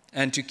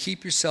 and to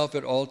keep yourself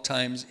at all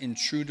times in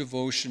true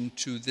devotion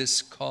to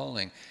this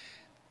calling.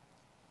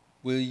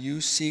 Will you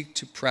seek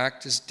to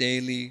practice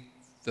daily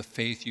the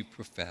faith you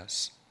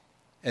profess,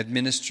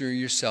 administer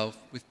yourself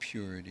with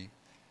purity,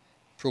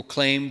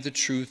 proclaim the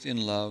truth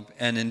in love,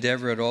 and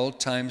endeavor at all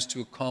times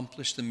to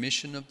accomplish the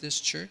mission of this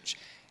church?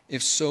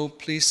 If so,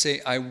 please say,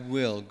 I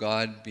will,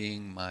 God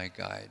being my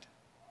guide.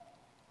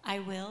 I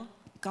will,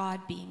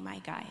 God being my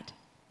guide.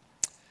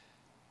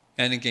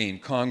 And again,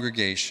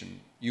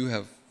 congregation, you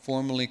have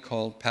formally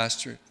called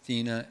Pastor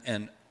Thina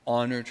and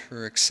honored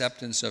her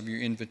acceptance of your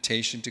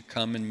invitation to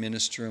come and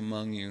minister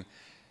among you.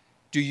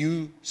 Do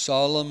you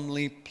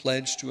solemnly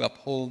pledge to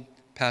uphold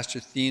Pastor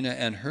Thina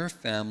and her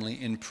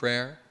family in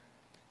prayer,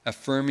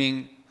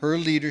 affirming her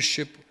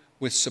leadership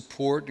with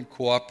support and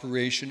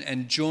cooperation,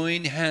 and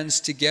join hands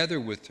together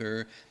with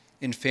her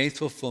in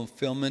faithful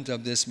fulfillment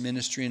of this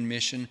ministry and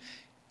mission?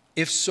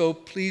 If so,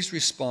 please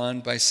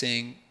respond by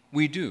saying,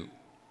 we do.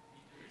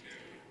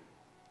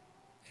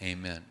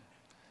 Amen.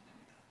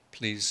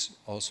 Please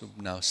also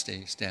now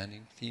stay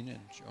standing, Thina, and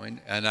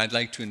join. And I'd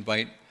like to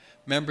invite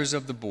members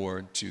of the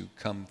board to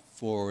come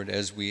forward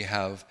as we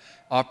have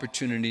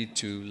opportunity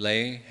to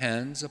lay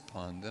hands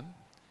upon them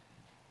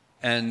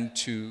and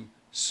to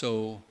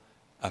so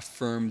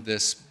affirm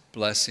this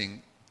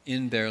blessing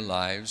in their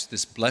lives,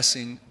 this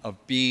blessing of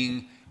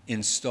being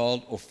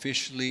installed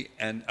officially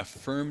and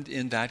affirmed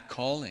in that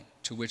calling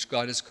to which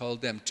God has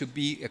called them, to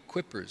be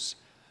equippers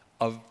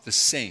of the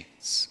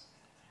saints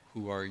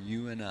who are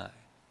you and I.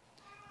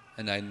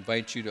 And I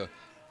invite you to,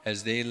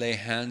 as they lay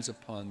hands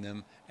upon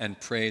them, and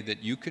pray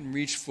that you can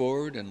reach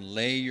forward and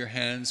lay your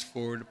hands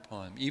forward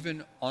upon them.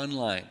 Even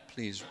online,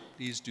 please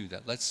do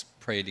that. Let's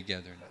pray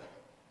together now.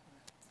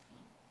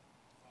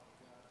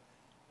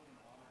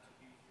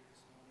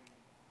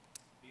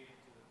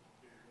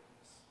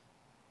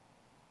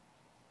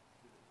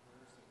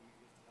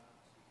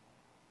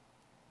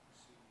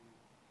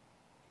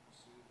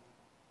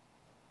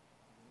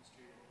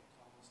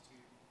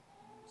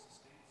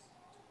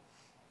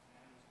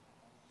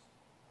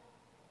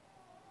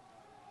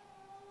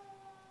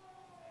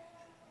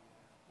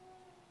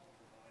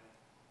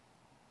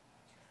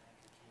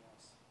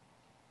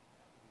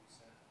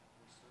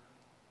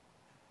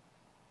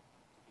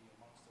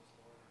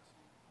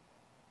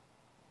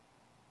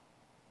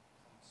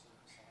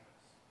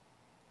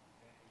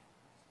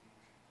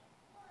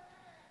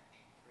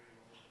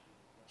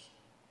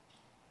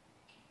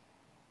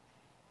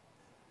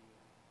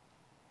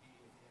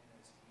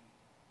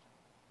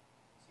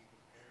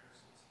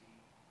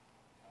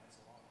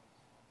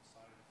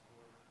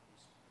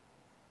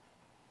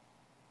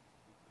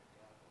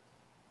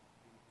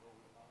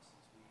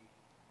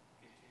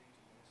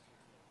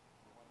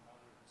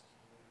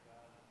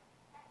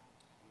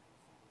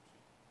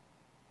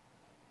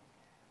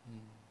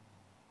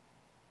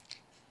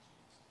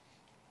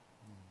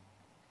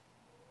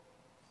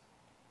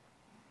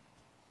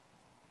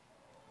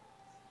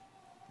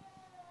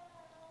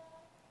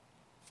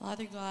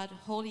 Father God,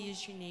 holy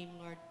is your name,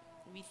 Lord.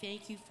 We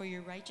thank you for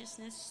your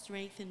righteousness,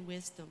 strength, and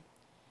wisdom.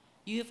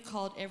 You have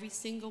called every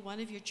single one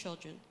of your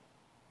children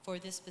for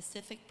this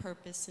specific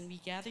purpose, and we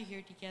gather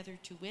here together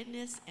to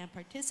witness and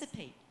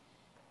participate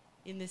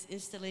in this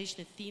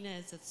installation of Thina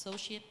as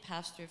Associate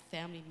Pastor of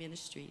Family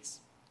Ministries.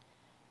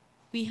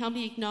 We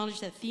humbly acknowledge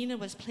that Thina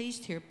was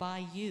placed here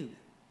by you,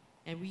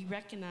 and we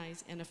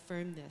recognize and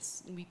affirm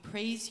this. And we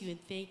praise you and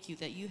thank you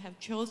that you have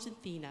chosen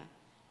Thina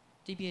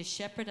to be a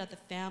shepherd of the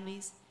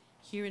families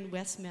here in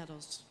West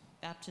Meadows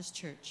Baptist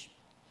Church.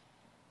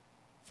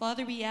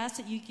 Father, we ask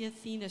that you give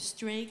Thina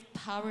strength,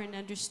 power, and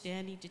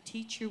understanding to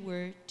teach your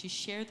word, to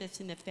share this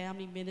in the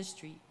family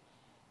ministry,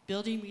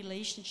 building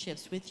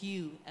relationships with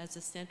you as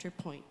a center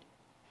point.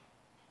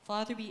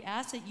 Father, we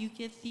ask that you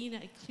give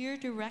Thina a clear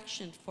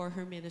direction for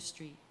her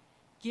ministry.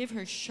 Give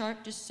her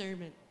sharp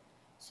discernment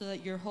so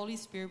that your Holy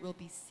Spirit will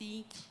be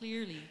seen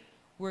clearly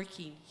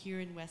working here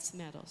in West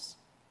Meadows.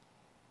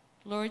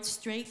 Lord,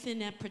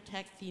 strengthen and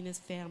protect Thina's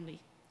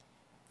family.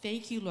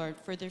 Thank you, Lord,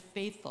 for their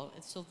faithful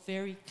and so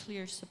very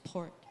clear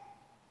support.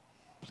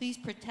 Please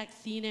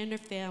protect Thina and her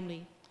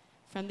family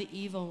from the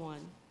evil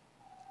one.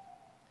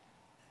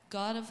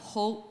 God of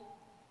hope,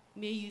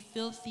 may you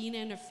fill Thina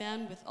and her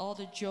family with all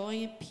the joy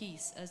and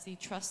peace as they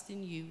trust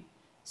in you,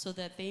 so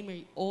that they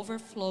may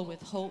overflow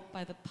with hope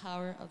by the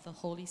power of the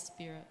Holy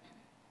Spirit.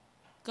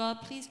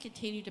 God, please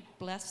continue to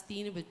bless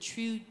Thina with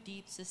true,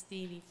 deep,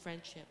 sustaining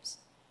friendships.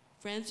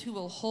 Friends who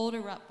will hold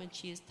her up when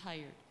she is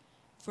tired.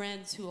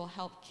 Friends who will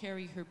help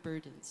carry her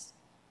burdens.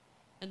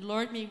 And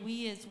Lord, may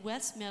we as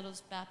West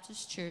Meadows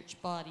Baptist Church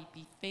body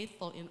be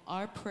faithful in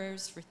our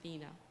prayers for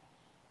Thina.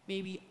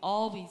 May we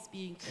always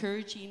be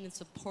encouraging and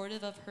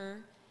supportive of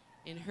her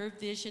in her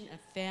vision of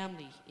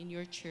family in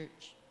your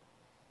church.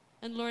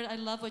 And Lord, I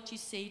love what you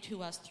say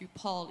to us through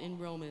Paul in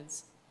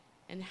Romans.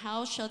 And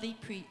how shall they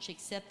preach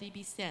except they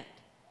be sent?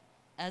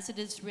 As it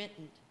is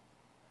written,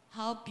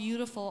 how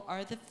beautiful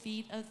are the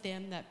feet of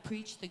them that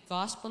preach the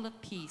gospel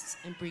of peace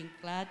and bring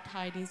glad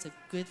tidings of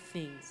good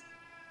things.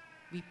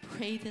 We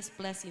pray this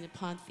blessing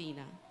upon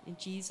Thina. In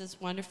Jesus'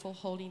 wonderful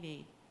holy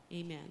name,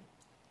 amen.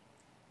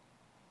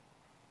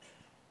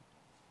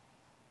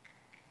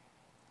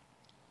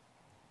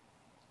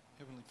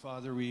 Heavenly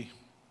Father,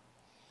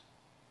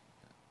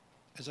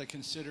 as I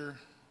consider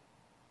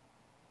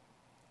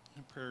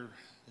a prayer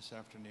this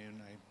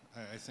afternoon,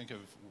 I think of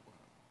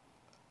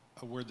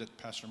a word that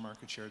Pastor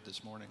Mark had shared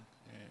this morning,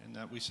 and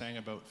that we sang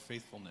about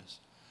faithfulness.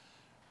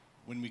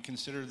 When we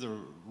consider the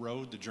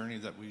road, the journey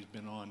that we've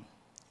been on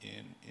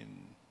in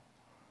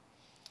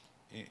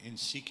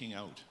seeking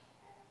out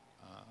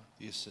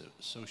the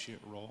associate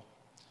role,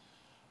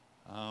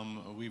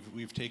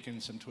 we've taken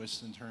some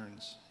twists and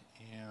turns,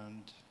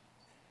 and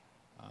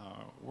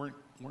weren't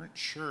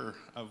sure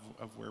of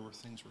where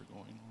things were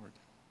going, Lord,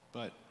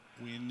 but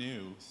we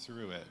knew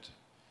through it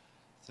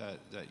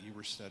that you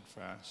were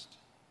steadfast,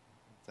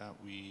 that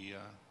we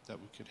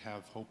could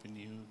have hope in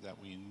you, that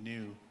we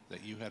knew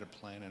that you had a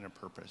plan and a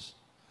purpose.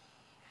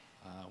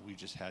 We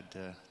just had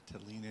to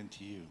lean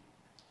into you.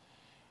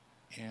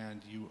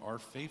 And you are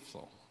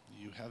faithful.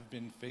 You have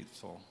been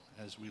faithful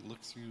as we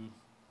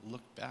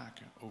look back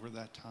over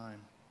that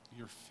time.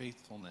 Your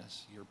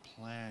faithfulness, your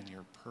plan,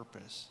 your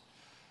purpose,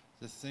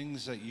 the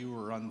things that you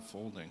are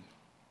unfolding,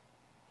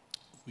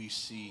 we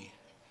see.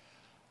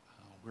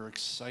 We're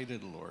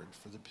excited, Lord,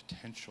 for the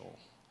potential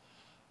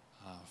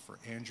for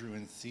Andrew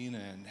and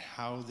Thina and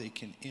how they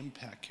can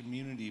impact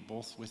community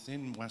both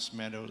within West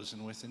Meadows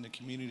and within the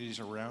communities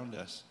around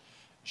us,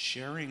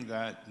 sharing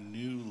that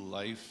new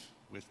life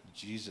with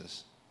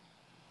Jesus.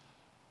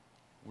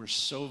 We're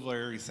so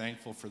very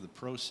thankful for the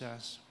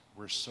process.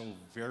 We're so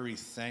very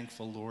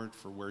thankful, Lord,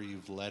 for where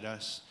you've led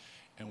us.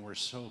 And we're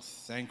so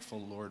thankful,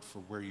 Lord, for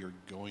where you're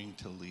going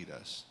to lead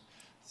us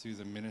through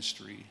the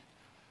ministry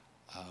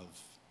of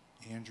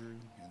Andrew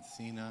and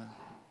Thina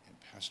and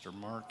Pastor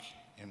Mark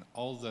and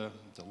all the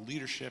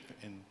leadership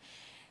and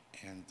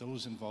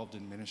those involved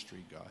in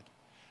ministry, God,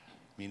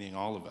 meaning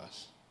all of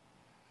us.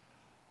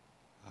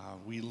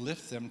 We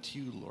lift them to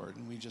you, Lord,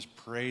 and we just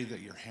pray that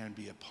your hand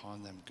be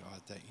upon them,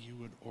 God, that you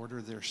would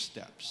order their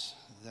steps,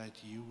 that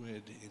you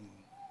would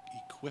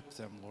equip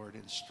them, Lord,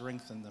 and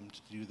strengthen them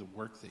to do the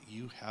work that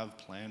you have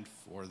planned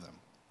for them.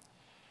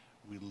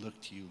 We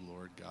look to you,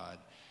 Lord God,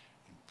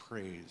 in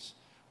praise.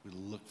 We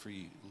look to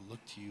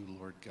you,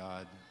 Lord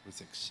God,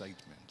 with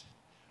excitement.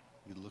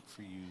 We look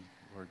for you,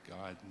 Lord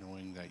God,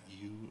 knowing that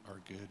you are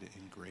good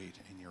and great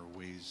and your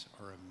ways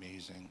are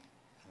amazing.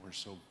 And we're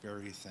so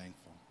very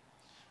thankful.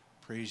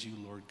 Praise you,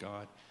 Lord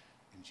God,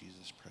 in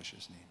Jesus'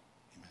 precious name.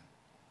 Amen.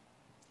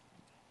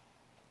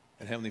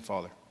 And Heavenly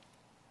Father,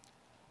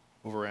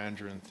 over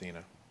Andrew and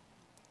Thina,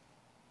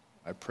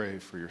 I pray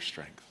for your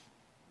strength,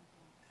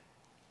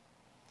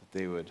 that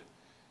they would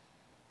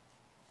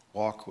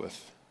walk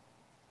with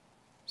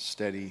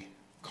steady,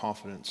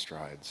 confident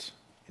strides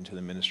into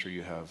the ministry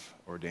you have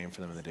ordained for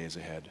them in the days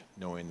ahead,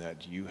 knowing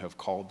that you have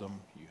called them,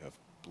 you have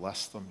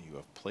blessed them, you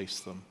have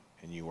placed them,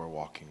 and you are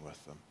walking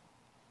with them.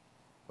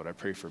 But I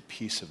pray for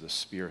peace of the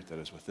Spirit that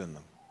is within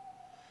them,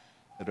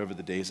 that over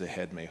the days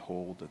ahead may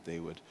hold, that they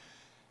would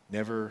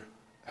never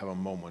have a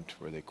moment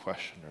where they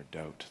question or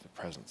doubt the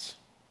presence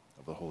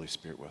of the Holy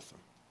Spirit with them.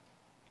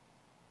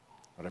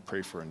 But I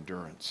pray for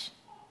endurance,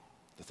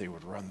 that they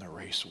would run the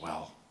race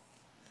well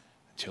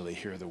until they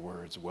hear the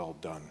words, "Well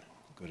done,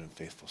 good and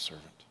faithful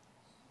servant."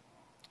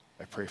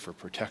 I pray for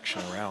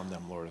protection around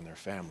them, Lord, and their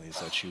families,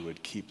 that you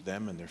would keep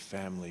them and their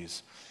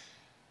families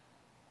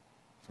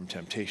from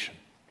temptation,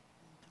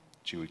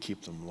 that you would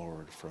keep them,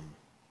 Lord, from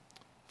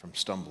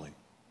stumbling,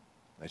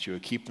 that you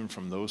would keep them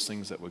from those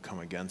things that would come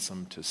against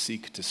them to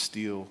seek to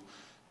steal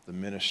the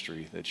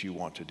ministry that you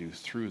want to do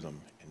through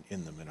them and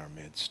in them in our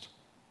midst.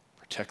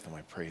 Protect them,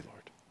 I pray,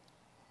 Lord.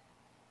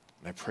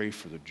 And I pray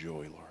for the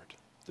joy, Lord,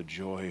 the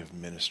joy of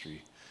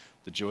ministry,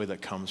 the joy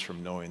that comes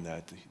from knowing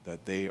that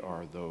they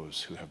are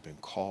those who have been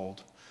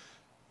called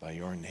by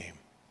your name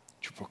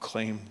to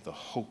proclaim the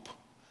hope,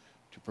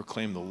 to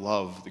proclaim the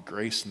love, the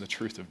grace, and the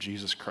truth of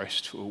Jesus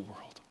Christ to a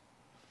world.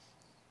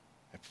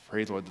 I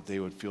pray, Lord, that they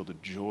would feel the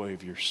joy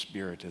of your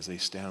Spirit as they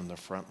stand on the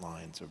front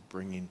lines of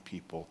bringing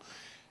people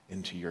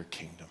into your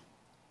kingdom.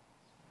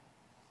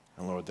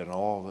 And Lord, that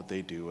all that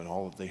they do and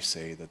all that they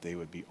say, that they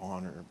would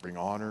bring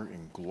honor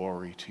and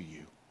glory to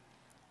you,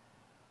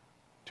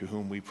 to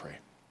whom we pray,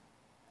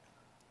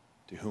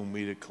 to whom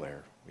we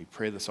declare. We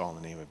pray this all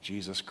in the name of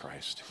Jesus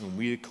Christ, whom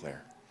we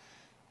declare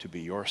to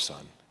be your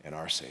Son and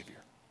our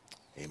Savior.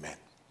 Amen.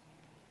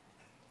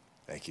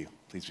 Thank you.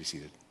 Please be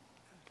seated.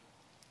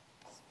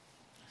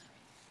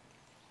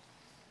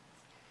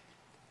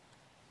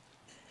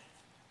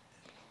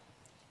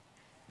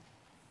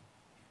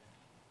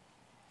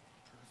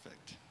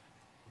 Perfect.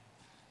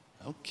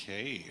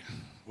 Okay.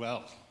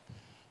 Well,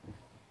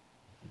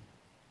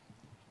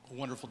 a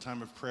wonderful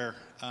time of prayer.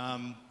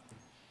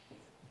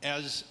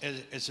 As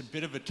a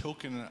bit of a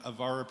token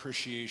of our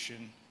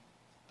appreciation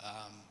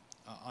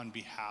on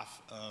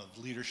behalf of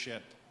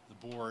leadership,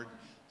 the board,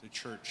 the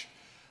church,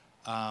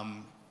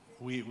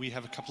 we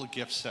have a couple of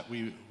gifts that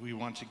we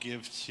want to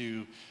give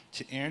to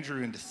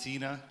Andrew and to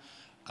Thina.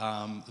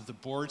 The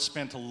board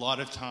spent a lot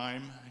of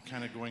time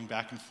kind of going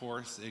back and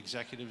forth, the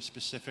executives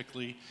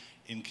specifically,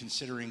 in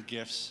considering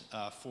gifts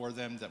for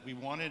them that we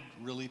wanted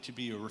really to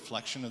be a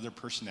reflection of their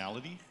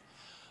personality,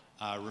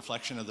 a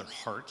reflection of their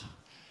heart,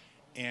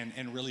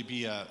 and really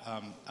be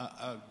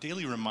a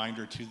daily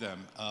reminder to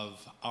them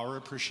of our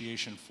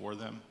appreciation for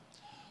them,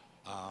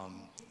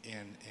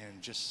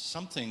 and just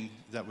something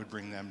that would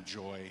bring them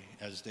joy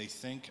as they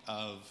think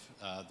of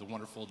the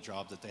wonderful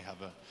job that they have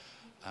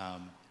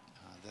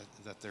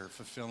that they're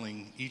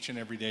fulfilling each and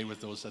every day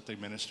with those that they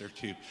minister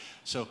to.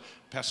 So,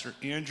 Pastor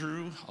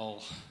Andrew,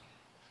 I'll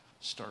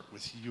start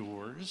with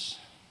yours.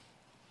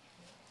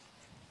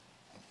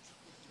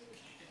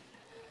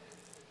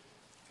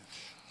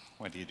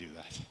 Why do you do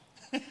that?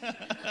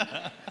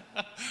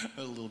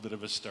 A little bit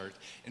of a start.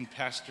 And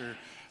Pastor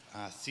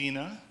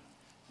Thina,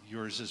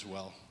 yours as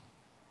well.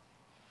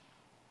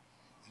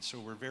 And so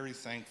we're very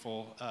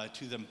thankful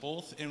to them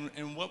both.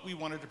 And what we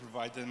wanted to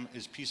provide them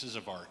is pieces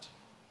of art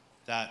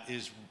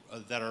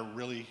that are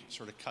really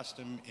sort of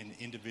custom and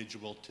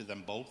individual to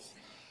them both,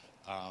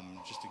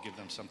 just to give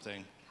them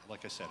something,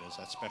 like I said, as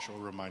that special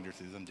reminder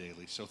to them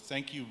daily. So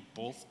thank you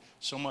both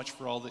so much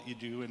for all that you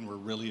do, and we're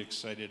really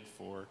excited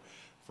for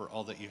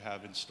all that you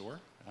have in store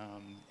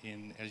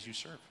as you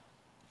serve.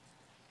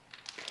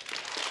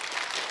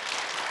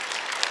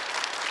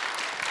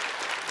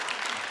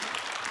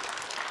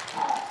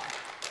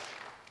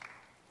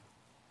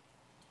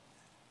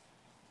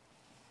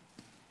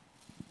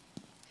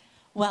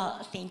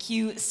 Well, thank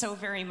you so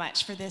very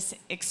much for this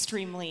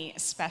extremely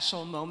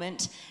special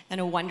moment and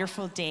a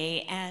wonderful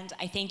day. And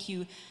I thank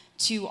you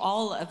to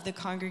all of the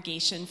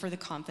congregation for the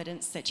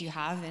confidence that you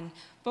have in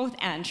both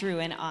Andrew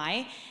and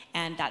I,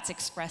 and that's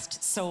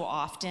expressed so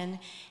often.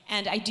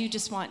 And I do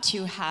just want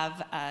to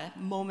have a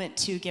moment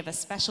to give a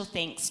special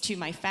thanks to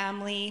my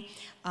family,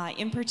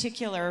 in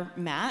particular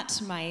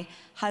Matt, my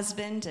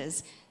husband,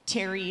 as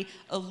Terry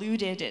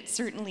alluded. It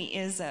certainly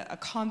is a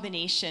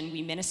combination.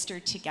 We minister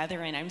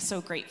together, and I'm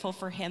so grateful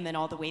for him and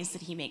all the ways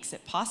that he makes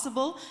it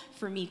possible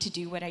for me to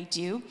do what I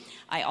do.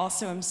 I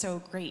also am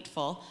so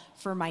grateful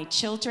for my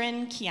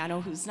children,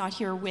 Keanu, who's not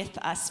here with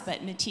us,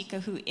 but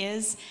Matika, who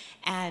is.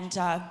 And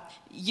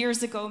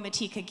years ago,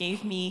 Matika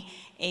gave me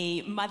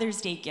a Mother's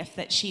Day gift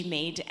that she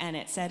made, and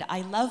it said,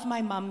 "I love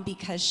my mom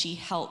because she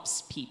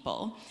helps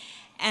people."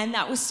 And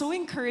that was so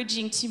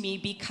encouraging to me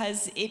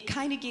because it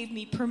kind of gave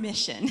me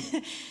permission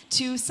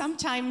to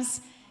sometimes,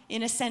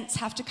 in a sense,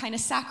 have to kind of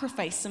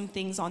sacrifice some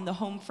things on the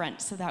home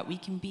front so that we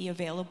can be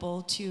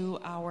available to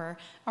our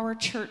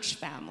church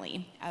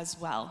family as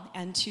well,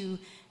 and to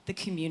the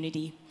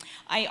community.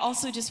 I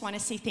also just want to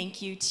say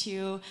thank you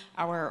to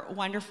our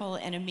wonderful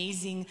and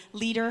amazing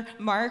leader,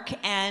 Mark,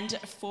 and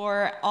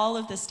for all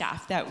of the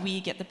staff that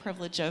we get the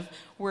privilege of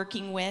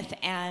working with,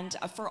 and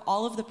for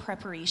all of the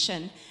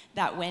preparation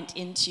that went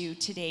into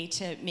today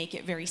to make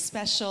it very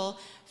special,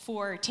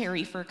 for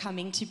Terry for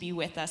coming to be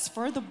with us,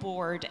 for the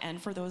board, and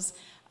for those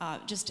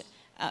just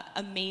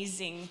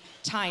amazing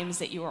times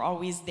that you are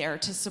always there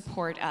to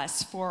support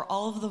us, for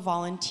all of the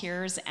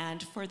volunteers,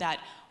 and for that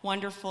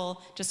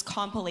wonderful just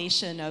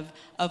compilation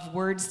of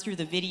words through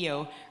the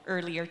video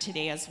earlier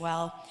today as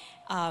well.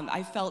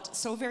 I felt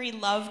so very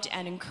loved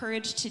and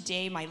encouraged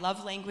today. My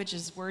love language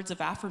is words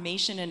of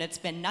affirmation, and it's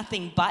been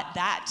nothing but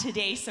that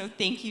today, so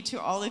thank you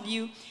to all of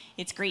you.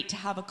 It's great to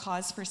have a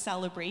cause for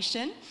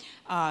celebration.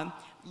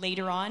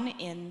 Later on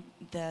in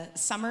the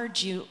summer,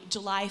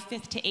 July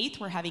 5th to 8th,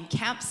 we're having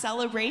camp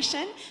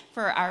celebration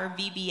for our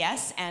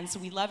VBS, and so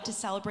we love to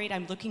celebrate.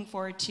 I'm looking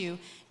forward to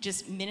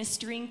just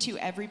ministering to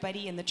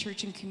everybody in the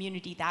church and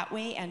community that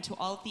way, and to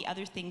all of the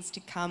other things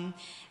to come.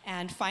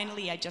 And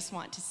finally, I just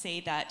want to say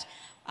that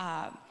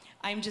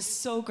I'm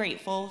just so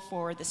grateful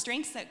for the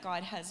strengths that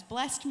God has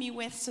blessed me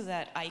with, so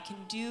that I can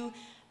do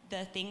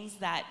the things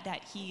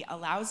that he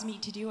allows me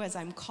to do as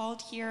I'm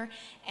called here,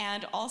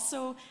 and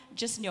also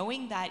just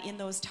knowing that in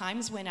those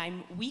times when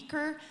I'm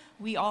weaker,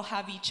 we all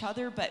have each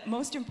other, but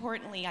most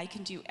importantly, I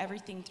can do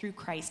everything through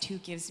Christ who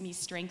gives me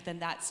strength,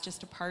 and that's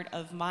just a part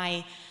of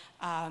my,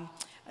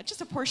 just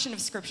a portion of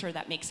scripture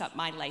that makes up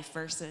my life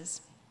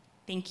verses.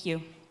 Thank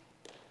you.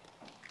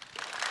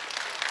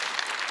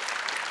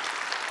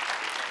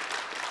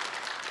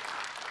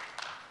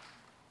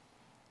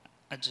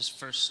 I just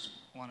first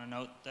want to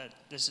note that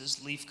this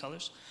is Leaf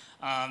colors.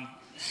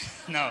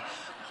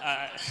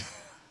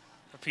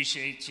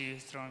 Appreciate you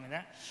throwing me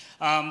that.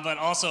 But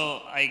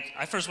also,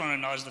 I first want to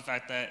acknowledge the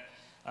fact that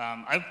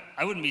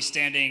I wouldn't be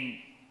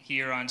standing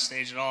here on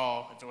stage at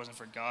all if it wasn't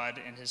for God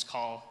and his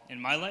call in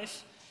my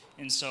life.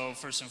 And so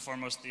first and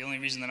foremost, the only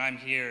reason that I'm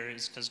here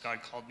is because God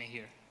called me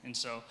here. And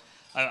so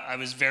I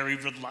was very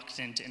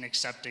reluctant in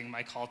accepting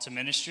my call to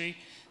ministry,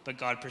 but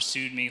God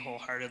pursued me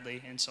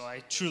wholeheartedly. And so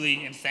I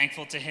truly am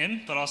thankful to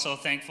him, but also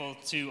thankful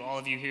to all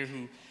of you here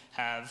who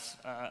have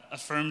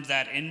affirmed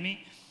that in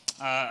me.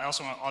 I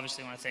also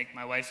obviously want to thank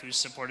my wife, who's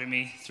supported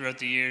me throughout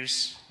the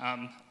years,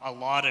 a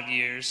lot of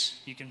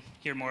years. You can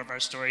hear more of our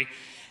story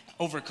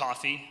over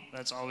coffee.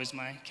 That's always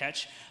my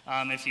catch,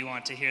 if you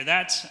want to hear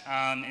that.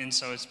 And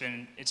so it's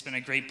been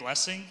a great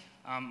blessing.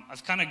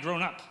 I've kind of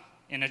grown up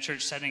in a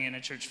church setting, in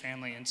a church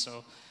family, and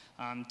so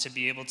to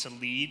be able to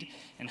lead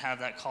and have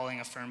that calling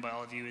affirmed by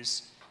all of you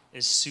is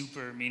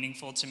super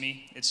meaningful to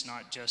me. It's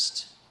not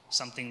just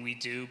something we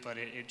do, but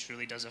it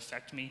truly does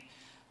affect me.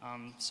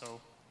 So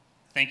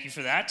thank you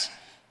for that,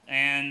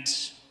 and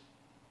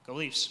go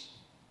Leafs.